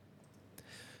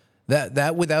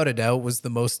 That without a doubt was the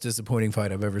most disappointing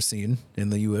fight I've ever seen in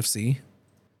the UFC.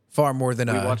 Far more than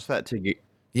We watched that together.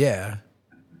 yeah.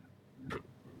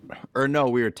 Or no,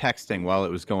 we were texting while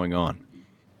it was going on.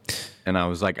 And I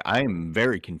was like, I'm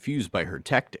very confused by her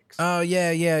tactics. Oh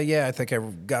yeah. I think I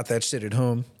got that shit at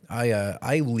home.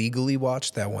 I legally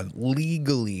watched that one.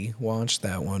 Legally watched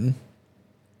that one.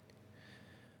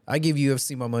 I give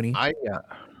UFC my money.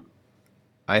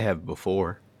 I have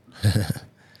before.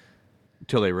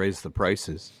 Until they raised the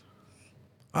prices.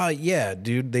 Yeah,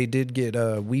 dude, they did get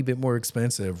a wee bit more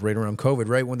expensive right around COVID,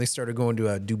 right when they started going to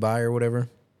Dubai or whatever.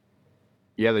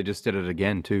 Yeah, they just did it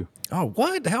again too. Oh,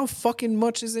 what? How fucking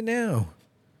much is it now?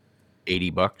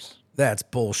 $80. That's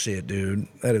bullshit, dude.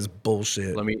 That is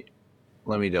bullshit.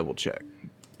 Let me double check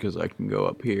because I can go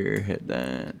up here, hit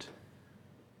that.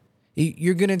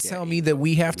 You're gonna tell me that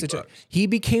we have to? He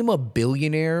became a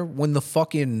billionaire when the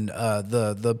fucking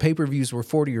the pay-per-views were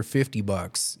 $40 or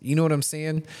 $50. You know what I'm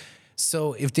saying?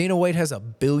 So if Dana White has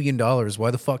 $1 billion,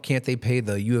 why the fuck can't they pay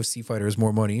the UFC fighters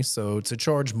more money? So to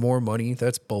charge more money,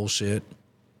 that's bullshit.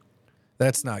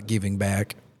 That's not giving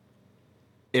back.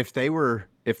 If they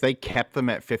kept them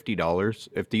at $50,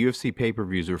 if the UFC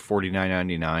pay-per-views were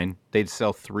 $49.99, they'd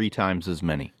sell 3 times as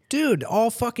many. Dude,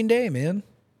 all fucking day, man.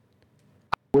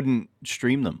 Wouldn't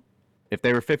stream them. If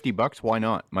they were $50, why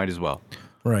not? Might as well.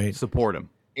 Right. Support them.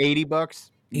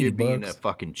 $80, you're being a $80.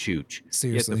 fucking chooch.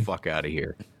 Seriously. Get the fuck out of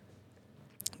here.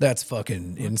 That's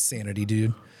fucking insanity,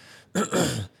 dude.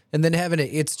 And then having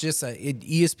it's just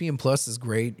ESPN Plus is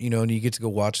great, you know, and you get to go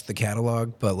watch the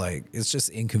catalog, but like it's just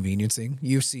inconveniencing.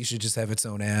 UFC should just have its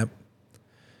own app.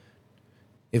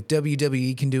 If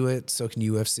WWE can do it, so can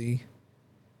UFC.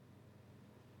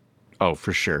 Oh,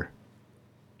 for sure.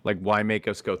 Like, why make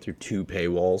us go through 2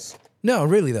 paywalls? No,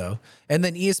 really though. And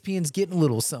then ESPN's getting a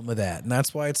little something of that, and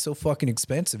that's why it's so fucking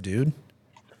expensive, dude.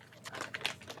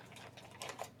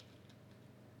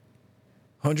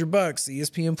 $100.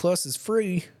 ESPN Plus is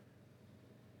free.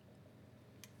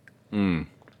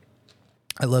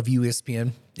 I love you,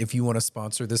 ESPN. If you want to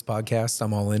sponsor this podcast,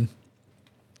 I'm all in.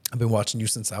 I've been watching you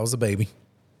since I was a baby.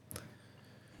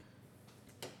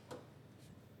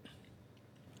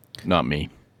 Not me.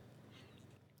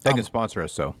 They can sponsor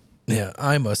us, though. Yeah,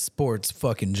 I'm a sports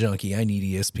fucking junkie. I need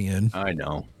ESPN. I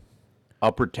know.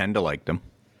 I'll pretend to like them.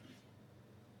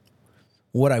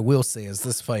 What I will say is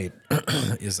this fight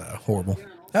is horrible.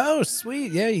 Oh,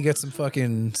 sweet. Yeah, you got some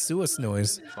fucking Suis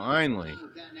noise. Finally.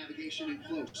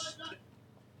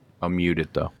 I'll mute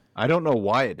it, though. I don't know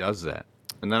why it does that.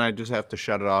 And then I just have to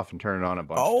shut it off and turn it on a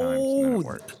bunch of times, and then it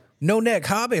works. No neck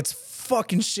Hobbit's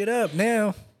fucking shit up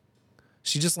now.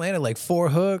 She just landed like 4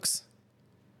 hooks.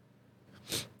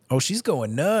 Oh, she's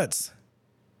going nuts.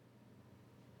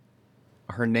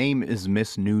 Her name is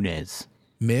Miss Nunes.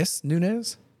 Miss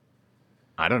Nunes?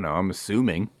 I don't know. I'm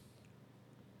assuming.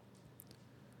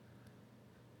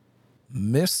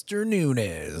 Mr.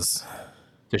 Nunes.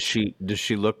 Does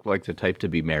she look like the type to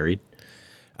be married?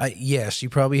 Yeah, she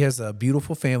probably has a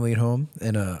beautiful family at home,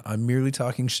 and I'm merely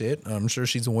talking shit. I'm sure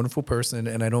she's a wonderful person,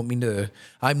 and I don't mean to.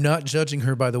 I'm not judging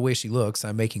her by the way she looks.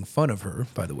 I'm making fun of her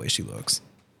by the way she looks.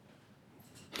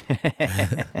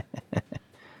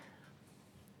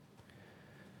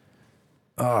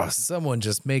 Oh, someone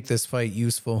just make this fight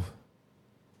useful.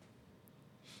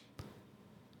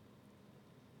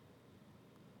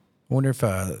 I wonder if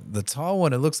the tall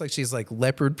one, it looks like she's like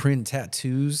leopard print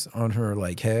tattoos on her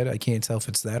like head. I can't tell if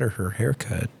it's that or her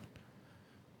haircut.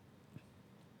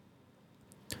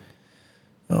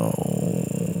 Oh,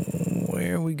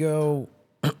 where we go.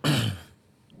 This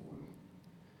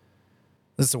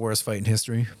is the worst fight in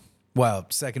history. Well,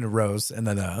 second to Rose, and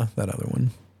then that other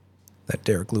one. That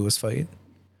Derek Lewis fight.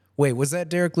 Wait, was that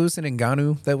Derek Lewis and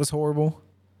Ngannou that was horrible?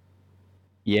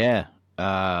 Yeah.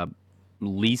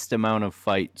 Least amount of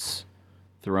fights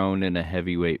thrown in a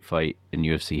heavyweight fight in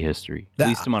UFC history.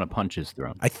 Least amount of punches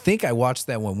thrown. I think I watched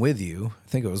that one with you. I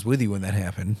think it was with you when that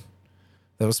happened.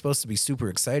 That was supposed to be super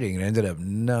exciting and ended up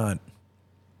not.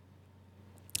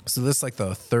 So this is like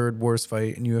the third worst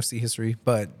fight in UFC history,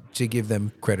 but to give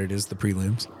them credit is the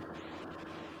prelims.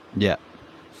 Yeah.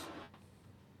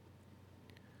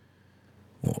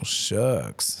 Well,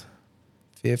 shucks.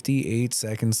 58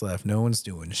 seconds left. No one's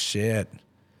doing shit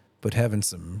but having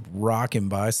some rocking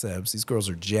biceps. These girls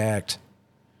are jacked.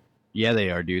 Yeah, they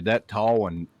are, dude. That tall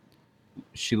one,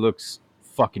 she looks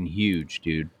fucking huge,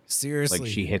 dude. Seriously. Like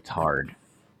she hits hard.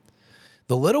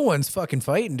 The little one's fucking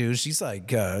fighting, dude. She's like,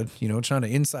 trying to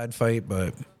inside fight,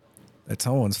 but that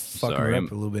tall one's fucking her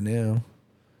up a little bit now.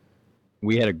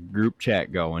 We had a group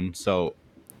chat going, so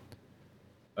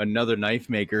another knife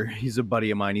maker, he's a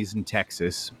buddy of mine. He's in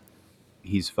Texas.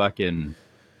 He's fucking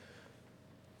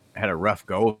had a rough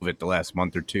go of it the last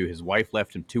month or two. His wife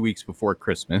left him 2 weeks before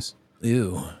Christmas.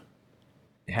 Ew.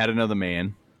 Had another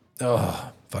man.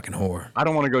 Oh, fucking whore. I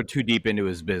don't want to go too deep into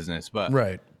his business, but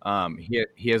right.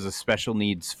 He has a special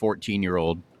needs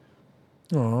 14-year-old.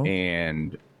 Oh.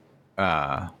 And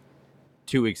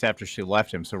 2 weeks after she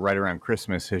left him, so right around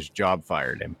Christmas, his job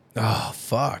fired him. Oh,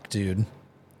 fuck, dude.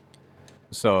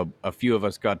 So a few of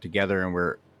us got together and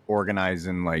we're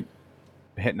organizing, like,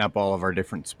 hitting up all of our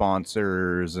different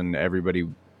sponsors and everybody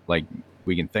like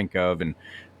we can think of, and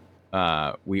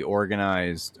we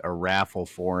organized a raffle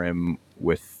for him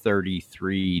with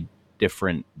 33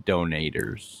 different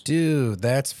donators. Dude,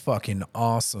 that's fucking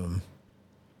awesome.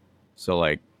 So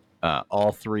like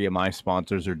all three of my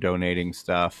sponsors are donating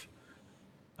stuff.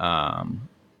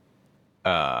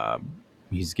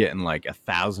 He's getting like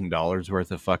 $1,000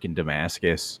 worth of fucking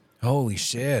Damascus. Holy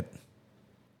shit.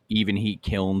 Even Heat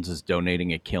Kilns is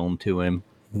donating a kiln to him.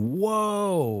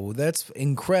 Whoa, that's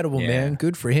incredible, man.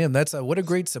 Good for him. That's what a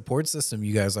great support system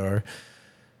you guys are.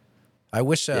 I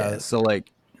wish. So like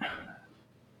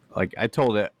I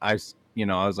told it, I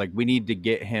was like, we need to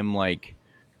get him like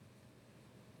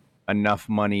enough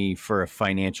money for a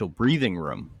financial breathing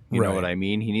room. You know what I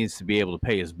mean? He needs to be able to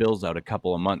pay his bills out a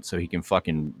couple of months so he can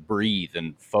fucking breathe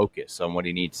and focus on what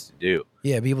he needs to do.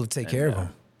 Yeah, be able to take care of him.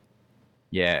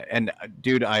 Yeah, and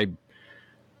dude,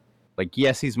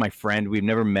 yes, he's my friend. We've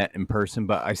never met in person,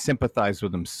 but I sympathize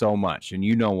with him so much, and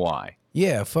you know why.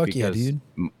 Yeah, fuck because yeah,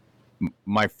 dude.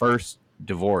 My first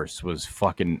divorce was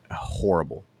fucking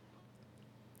horrible.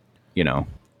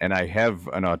 And I have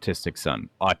an autistic son.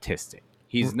 Autistic.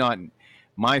 He's not...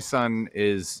 My son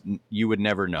is... You would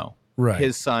never know. Right.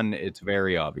 His son, it's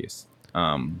very obvious.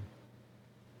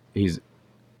 He's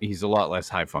a lot less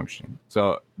high functioning.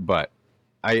 So, but...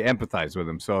 I empathize with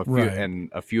him. So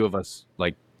a few of us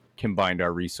like combined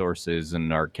our resources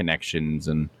and our connections,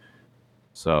 and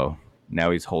so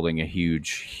now he's holding a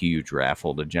huge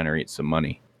raffle to generate some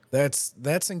money. That's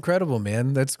incredible,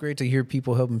 man. That's great to hear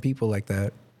people helping people like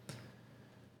that.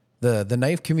 The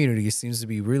knife community seems to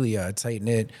be really tight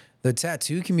knit. The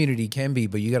tattoo community can be,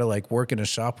 but you got to like work in a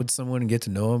shop with someone and get to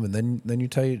know them, and then you're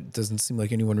tight. It doesn't seem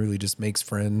like anyone really just makes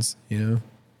friends,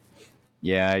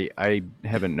 Yeah, I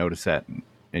haven't noticed that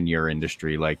in your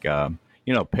industry. Like,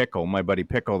 Pickle, my buddy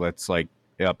Pickle, that's like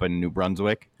up in New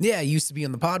Brunswick. Yeah, he used to be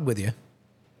on the pod with you.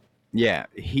 Yeah,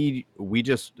 we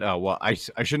just, I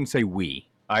shouldn't say we.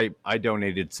 I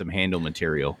donated some handle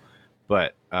material,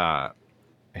 but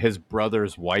his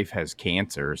brother's wife has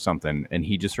cancer or something, and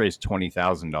he just raised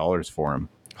 $20,000 for him.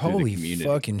 Holy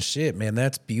fucking shit, man.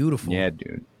 That's beautiful. Yeah,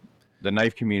 dude. The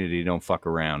knife community don't fuck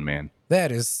around, man.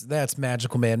 That's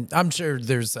magical, man. I'm sure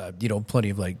there's plenty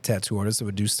of like tattoo artists that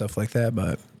would do stuff like that,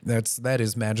 but that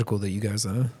is magical that you guys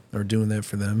are doing that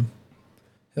for them.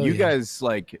 Hell you guys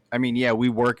we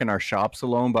work in our shops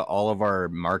alone, but all of our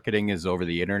marketing is over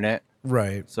the internet.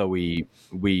 Right. So we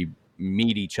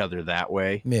meet each other that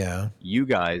way. Yeah. You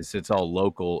guys, it's all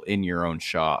local in your own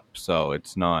shop, so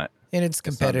it's not. And it's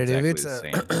competitive.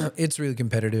 Exactly the same. It's really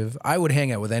competitive. I would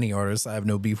hang out with any artist. I have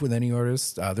no beef with any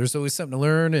artist. There's always something to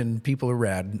learn, and people are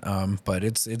rad. But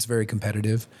it's very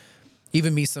competitive.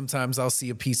 Even me, sometimes I'll see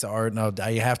a piece of art, and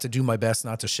I have to do my best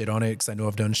not to shit on it because I know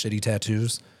I've done shitty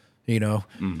tattoos.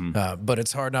 But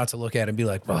it's hard not to look at it and be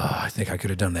like, oh, I think I could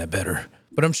have done that better.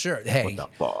 But I'm sure, hey,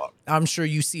 I'm sure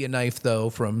you see a knife, though,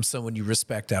 from someone you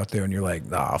respect out there, and you're like,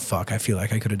 oh, fuck, I feel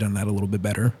like I could have done that a little bit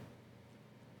better.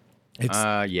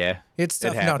 Yeah. It's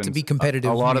tough not to be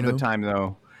competitive. A lot of the time,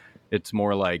 though, it's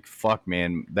more like, fuck,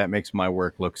 man, that makes my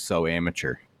work look so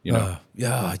amateur.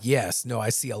 Yes. No, I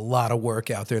see a lot of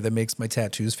work out there that makes my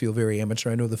tattoos feel very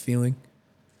amateur. I know the feeling.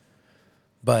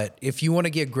 But if you want to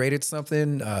get great at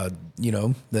something,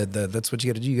 that's what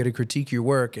you got to do. You got to critique your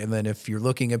work. And then if you're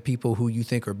looking at people who you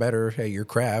think are better at your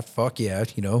craft, fuck yeah,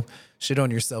 shit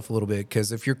on yourself a little bit.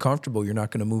 Because if you're comfortable, you're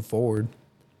not going to move forward.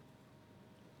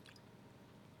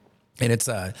 And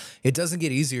it doesn't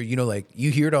get easier. Like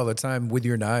you hear it all the time with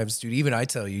your knives, dude. Even I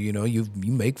tell you,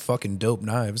 you make fucking dope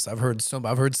knives. I've heard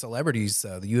celebrities,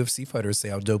 the UFC fighters say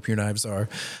how dope your knives are.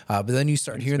 But then you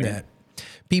start hearing that.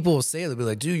 People will say, they'll be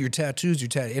like, dude, your tattoos,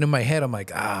 And in my head, I'm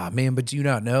like, man, but do you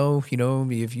not know?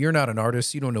 If you're not an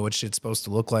artist, you don't know what shit's supposed to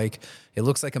look like. It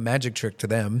looks like a magic trick to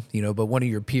them, but one of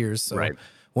your peers. So right.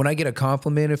 When I get a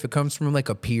compliment, if it comes from like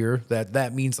a peer,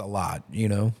 that means a lot,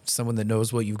 someone that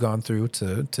knows what you've gone through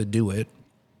to do it.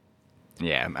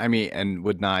 Yeah. I mean, and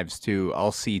with knives too,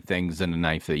 I'll see things in a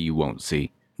knife that you won't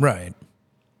see. Right.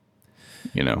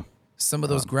 Some of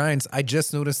those grinds, I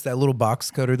just noticed that little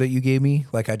box cutter that you gave me.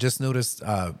 Like I just noticed,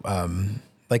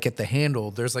 like at the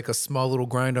handle, there's like a small little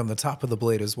grind on the top of the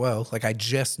blade as well. Like I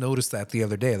just noticed that the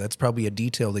other day. That's probably a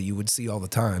detail that you would see all the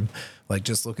time. Like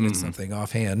just looking at something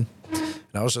offhand.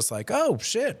 And I was just like, oh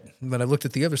shit. And then I looked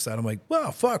at the other side. I'm like,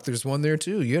 wow, fuck, there's one there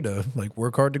too. You had to like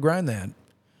work hard to grind that.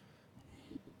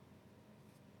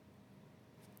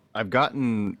 I've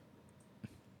gotten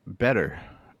better.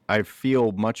 I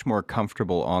feel much more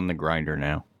comfortable on the grinder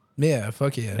now. Yeah,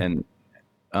 fuck yeah. And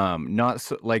not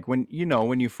so, like when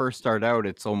you first start out,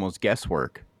 it's almost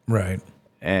guesswork. Right.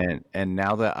 And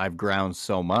now that I've ground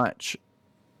so much,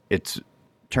 it's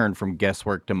turned from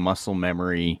guesswork to muscle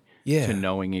memory to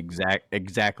knowing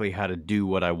exactly how to do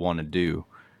what I want to do,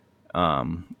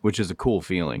 which is a cool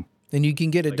feeling. And you can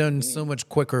get it done so much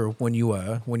quicker when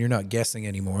you're not guessing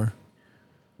anymore.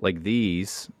 Like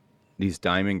these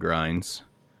diamond grinds,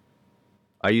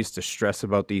 I used to stress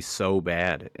about these so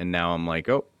bad, and now I'm like,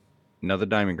 oh, another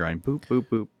diamond grind. Boop, boop,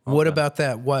 boop. What about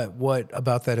that? What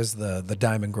about that is the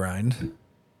diamond grind?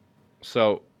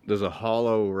 So there's a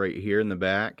hollow right here in the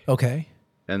back. Okay.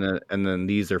 And then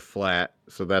these are flat,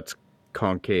 so that's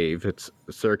concave. It's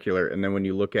circular, and then when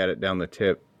you look at it down the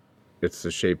tip, it's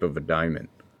the shape of a diamond.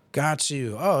 Got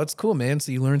you. Oh, that's cool, man.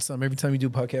 So you learn something every time you do a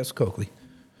podcast with Coakley.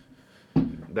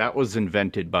 That was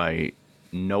invented by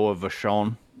Noah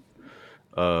Vachon.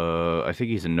 I think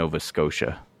he's in Nova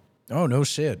Scotia. Oh, no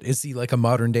shit. Is he like a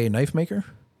modern day knife maker?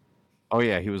 Oh,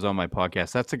 yeah. He was on my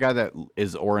podcast. That's the guy that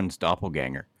is Oren's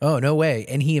doppelganger. Oh, no way.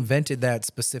 And he invented that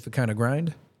specific kind of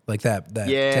grind? Like that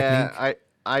technique?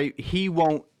 Yeah, he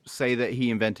won't say that he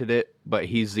invented it, but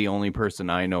he's the only person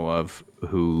I know of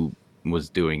who was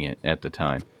doing it at the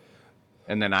time.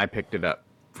 And then I picked it up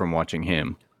from watching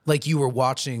him. Like you were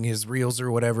watching his reels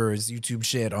or whatever, his YouTube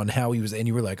shit on how he was, and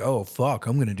you were like, oh, fuck,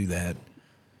 I'm going to do that.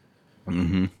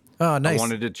 Mm-hmm. Oh, nice. I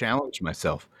wanted to challenge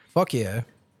myself. Fuck yeah.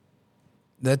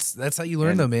 That's how you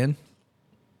learn though, man.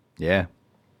 Yeah.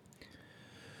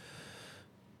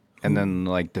 And then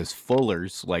like this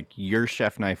fullers, like your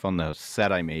chef knife on the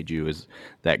set I made you is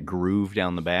that groove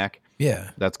down the back.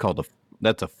 Yeah. That's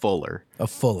a fuller. A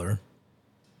fuller.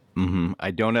 Mm-hmm.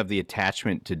 I don't have the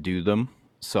attachment to do them,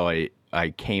 so I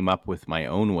came up with my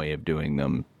own way of doing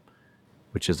them,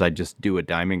 which is I just do a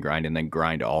diamond grind and then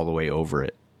grind all the way over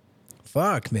it.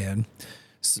 Fuck, man.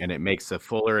 And it makes a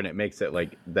fuller, and it makes it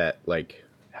like that, like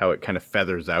how it kind of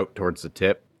feathers out towards the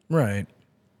tip. Right.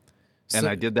 And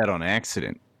I did that on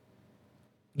accident.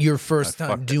 Your first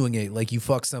time doing it, like you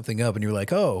fucked something up and you're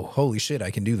like, oh, holy shit,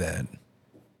 I can do that.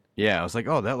 Yeah, I was like,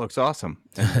 oh, that looks awesome.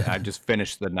 And I just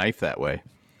finished the knife that way.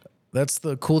 That's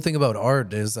the cool thing about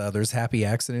art is there's happy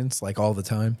accidents like all the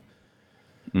time.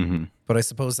 Mm-hmm. But I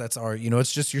suppose that's art.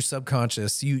 It's just your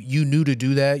subconscious. You knew to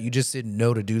do that. You just didn't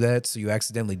know to do that. So you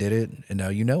accidentally did it. And now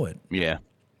you know it. Yeah.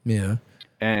 Yeah.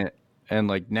 And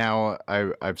like now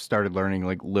I've started learning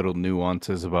like little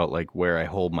nuances about like where I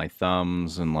hold my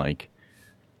thumbs and like,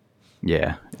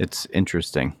 yeah, it's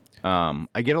interesting.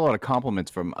 I get a lot of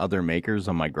compliments from other makers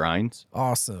on my grinds.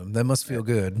 Awesome. That must feel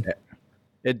good.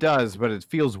 It does, but it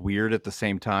feels weird at the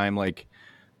same time. Like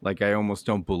I almost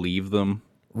don't believe them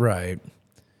Right.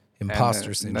 Imposter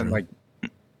And syndrome.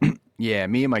 then yeah,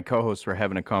 me and my co-host were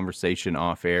having a conversation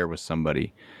off air with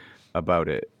somebody about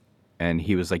it, and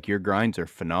he was like, "Your grinds are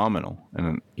phenomenal,"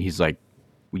 and he's like,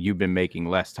 well, "You've been making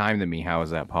less time than me. How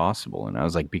is that possible?" And I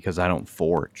was like, "Because I don't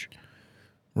forge."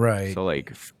 Right. So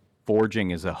like,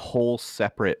 forging is a whole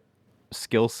separate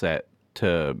skill set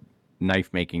to knife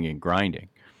making and grinding.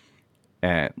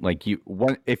 And like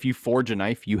if you forge a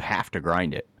knife, you have to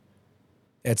grind it.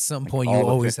 At some Like point, you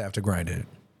always have to grind it.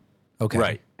 Okay.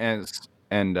 Right. And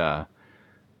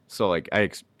so like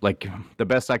like the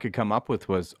best I could come up with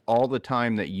was all the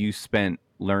time that you spent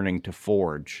learning to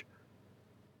forge,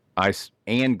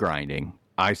 and grinding,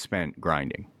 I spent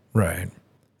grinding. Right.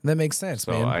 That makes sense,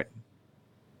 So man.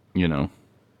 you know,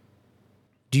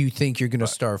 do you think you're going to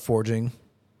start forging?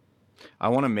 I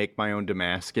want to make my own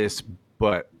Damascus,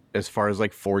 but as far as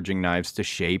like forging knives to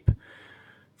shape,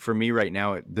 for me right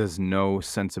now, there's no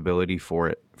sensibility for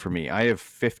it for me. I have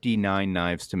 59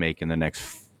 knives to make in the next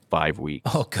 5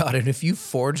 weeks. Oh, God. And if you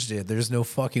forged it, there's no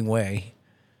fucking way.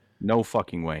 No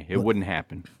fucking way. It wouldn't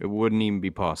happen. It wouldn't even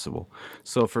be possible.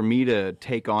 So for me to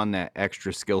take on that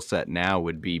extra skill set now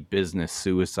would be business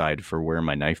suicide for where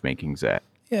my knife making's at.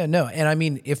 Yeah, no. And I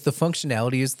mean, if the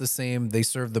functionality is the same, they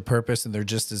serve the purpose and they're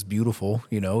just as beautiful.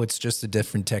 You know, it's just a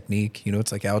different technique. You know,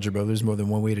 it's like algebra. There's more than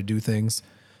one way to do things.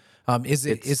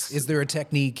 Is there a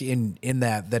technique in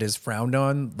that is frowned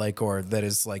on, like, or that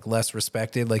is like less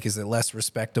respected? Like, is it less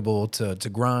respectable to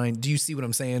grind? Do you see what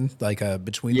I'm saying? Like,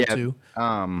 between the two?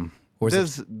 Or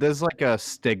There's like a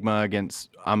stigma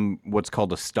against what's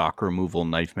called a stock removal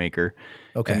knife maker.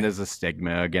 Okay. And there's a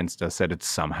stigma against us that it's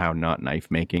somehow not knife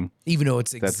making. Even though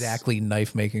it's exactly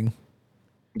knife making.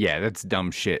 Yeah, that's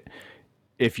dumb shit.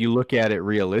 If you look at it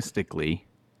realistically,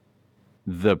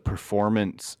 the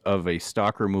performance of a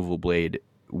stock removal blade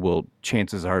will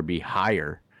chances are be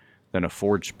higher than a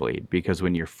forged blade, because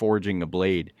when you're forging a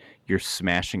blade, you're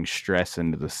smashing stress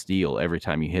into the steel every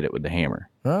time you hit it with the hammer.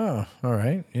 Oh, all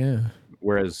right. Yeah.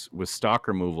 Whereas with stock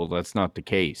removal, that's not the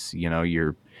case. You know,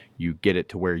 you get it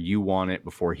to where you want it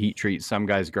before heat treat. Some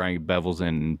guys grind bevels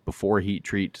in before heat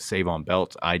treat to save on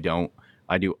belts. I don't.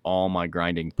 I do all my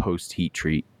grinding post heat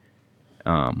treat.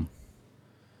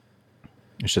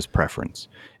 It's just preference.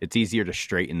 It's easier to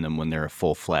straighten them when they're a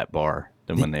full flat bar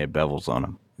than when they have bevels on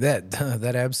them.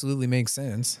 That absolutely makes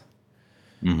sense.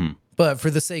 Mm-hmm. But for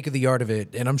the sake of the art of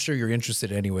it, and I'm sure you're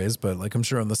interested anyways, but like I'm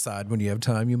sure on the side when you have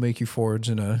time, you make you forge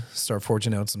and start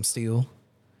forging out some steel.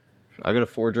 I got a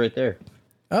forge right there.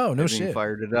 Oh, no shit.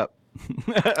 Fired it up.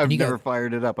 I've never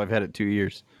fired it up. I've had it 2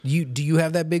 years. Do you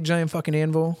have that big giant fucking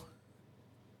anvil?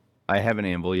 I have an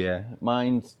anvil, yeah.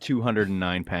 Mine's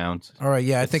 209 pounds. All right,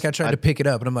 yeah. I think I tried to pick it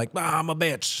up, and I'm like, I'm a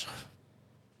bitch.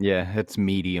 Yeah, it's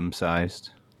medium sized.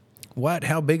 What?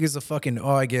 How big is a fucking?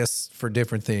 Oh, I guess for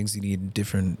different things you need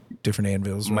different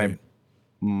anvils, right?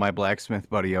 My blacksmith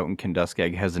buddy out in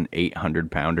Kenduskeag has an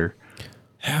 800 pounder.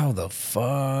 How the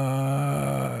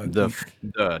fuck?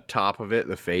 The top of it,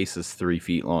 the face is 3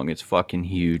 feet long. It's fucking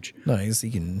huge. Nice.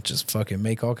 He can just fucking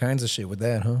make all kinds of shit with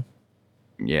that, huh?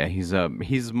 Yeah,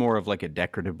 he's more of like a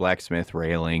decorative blacksmith,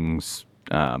 railings,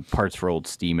 parts for old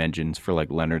steam engines for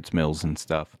like Leonard's Mills and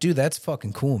stuff. Dude, that's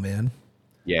fucking cool, man.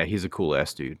 Yeah, he's a cool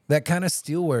ass dude. That kind of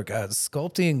steel work,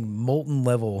 sculpting molten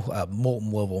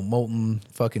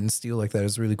fucking steel like that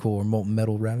is really cool, or molten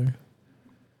metal rather.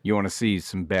 You want to see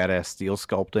some badass steel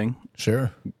sculpting?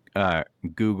 Sure.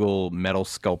 Google metal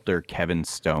sculptor Kevin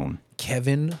Stone.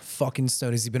 Kevin fucking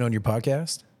Stone. Has he been on your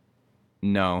podcast?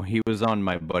 No, he was on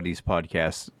my buddy's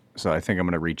podcast, so I think I'm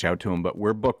going to reach out to him, but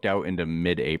we're booked out into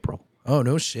mid-April. Oh,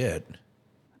 no shit.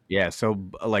 Yeah, so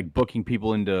like booking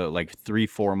people into like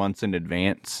 3-4 months in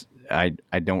advance, I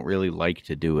don't really like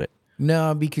to do it.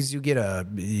 No, because you get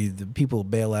the people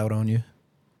bail out on you.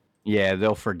 Yeah,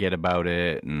 they'll forget about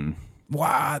it. And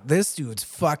wow, this dude's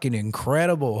fucking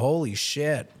incredible. Holy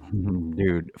shit.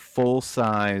 Dude,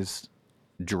 full-size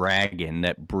dragon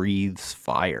that breathes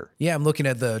fire. Yeah, I'm looking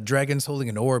at the dragons holding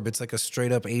an orb. It's like a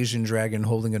straight up Asian dragon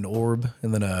holding an orb,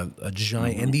 and then a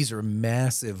giant. And these are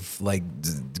massive, like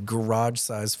garage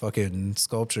size fucking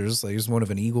sculptures. Like there's one of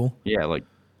an eagle. Yeah, like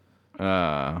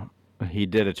he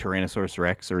did a Tyrannosaurus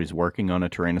Rex, or he's working on a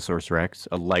Tyrannosaurus Rex,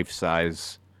 a life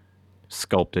size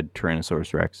sculpted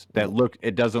Tyrannosaurus Rex.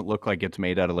 It doesn't look like it's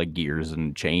made out of like gears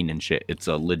and chain and shit. It's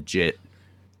a legit.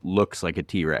 Looks like a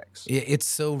T-Rex. It's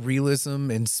so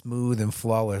realism and smooth and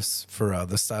flawless for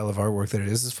the style of artwork that it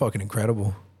is. It's fucking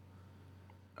incredible.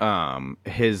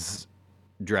 His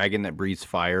dragon that breathes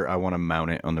fire, I want to mount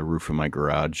it on the roof of my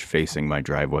garage facing my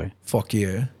driveway. Fuck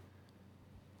yeah.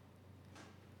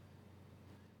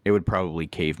 It would probably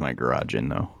cave my garage in,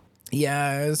 though. Yeah,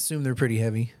 I assume they're pretty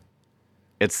heavy.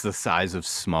 It's the size of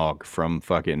Smaug from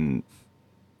fucking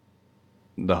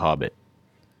The Hobbit.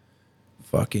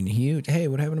 Fucking huge. Hey,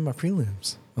 what happened to my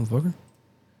prelims, motherfucker?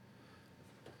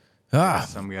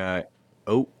 Some guy.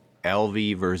 Oh,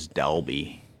 Alves versus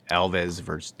Dalby.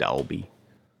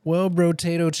 Well, bro,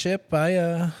 Tato Chip,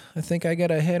 I think I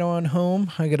gotta head on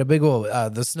home. I got a big old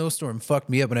the snowstorm fucked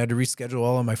me up, and I had to reschedule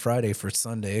all of my Friday for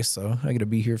Sunday, so I gotta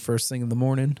be here first thing in the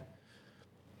morning.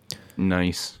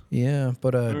 Nice. Yeah,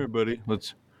 but all right, buddy.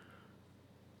 Let's.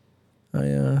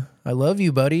 I love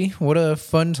you, buddy. What a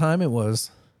fun time it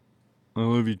was. I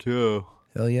love you too.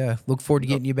 Hell yeah! Look forward to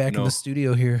getting you back in the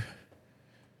studio here.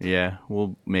 Yeah,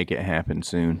 we'll make it happen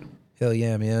soon. Hell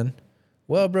yeah, man.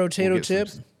 Well, bro, Tato Chip.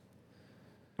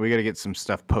 We got to get some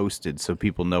stuff posted so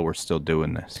people know we're still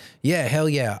doing this. Yeah, hell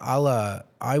yeah.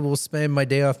 I will spend my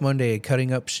day off Monday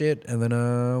cutting up shit, and then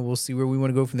we'll see where we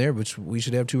want to go from there. But we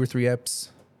should have 2 or 3 eps.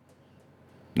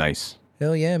 Nice.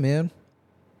 Hell yeah, man.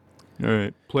 All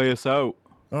right, play us out.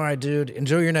 All right, dude.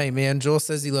 Enjoy your night, man. Joel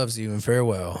says he loves you, and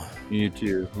farewell. You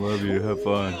too. Love you. Have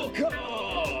fun. Welcome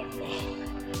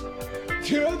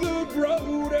to the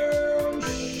Bro Down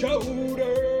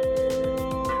Showdown.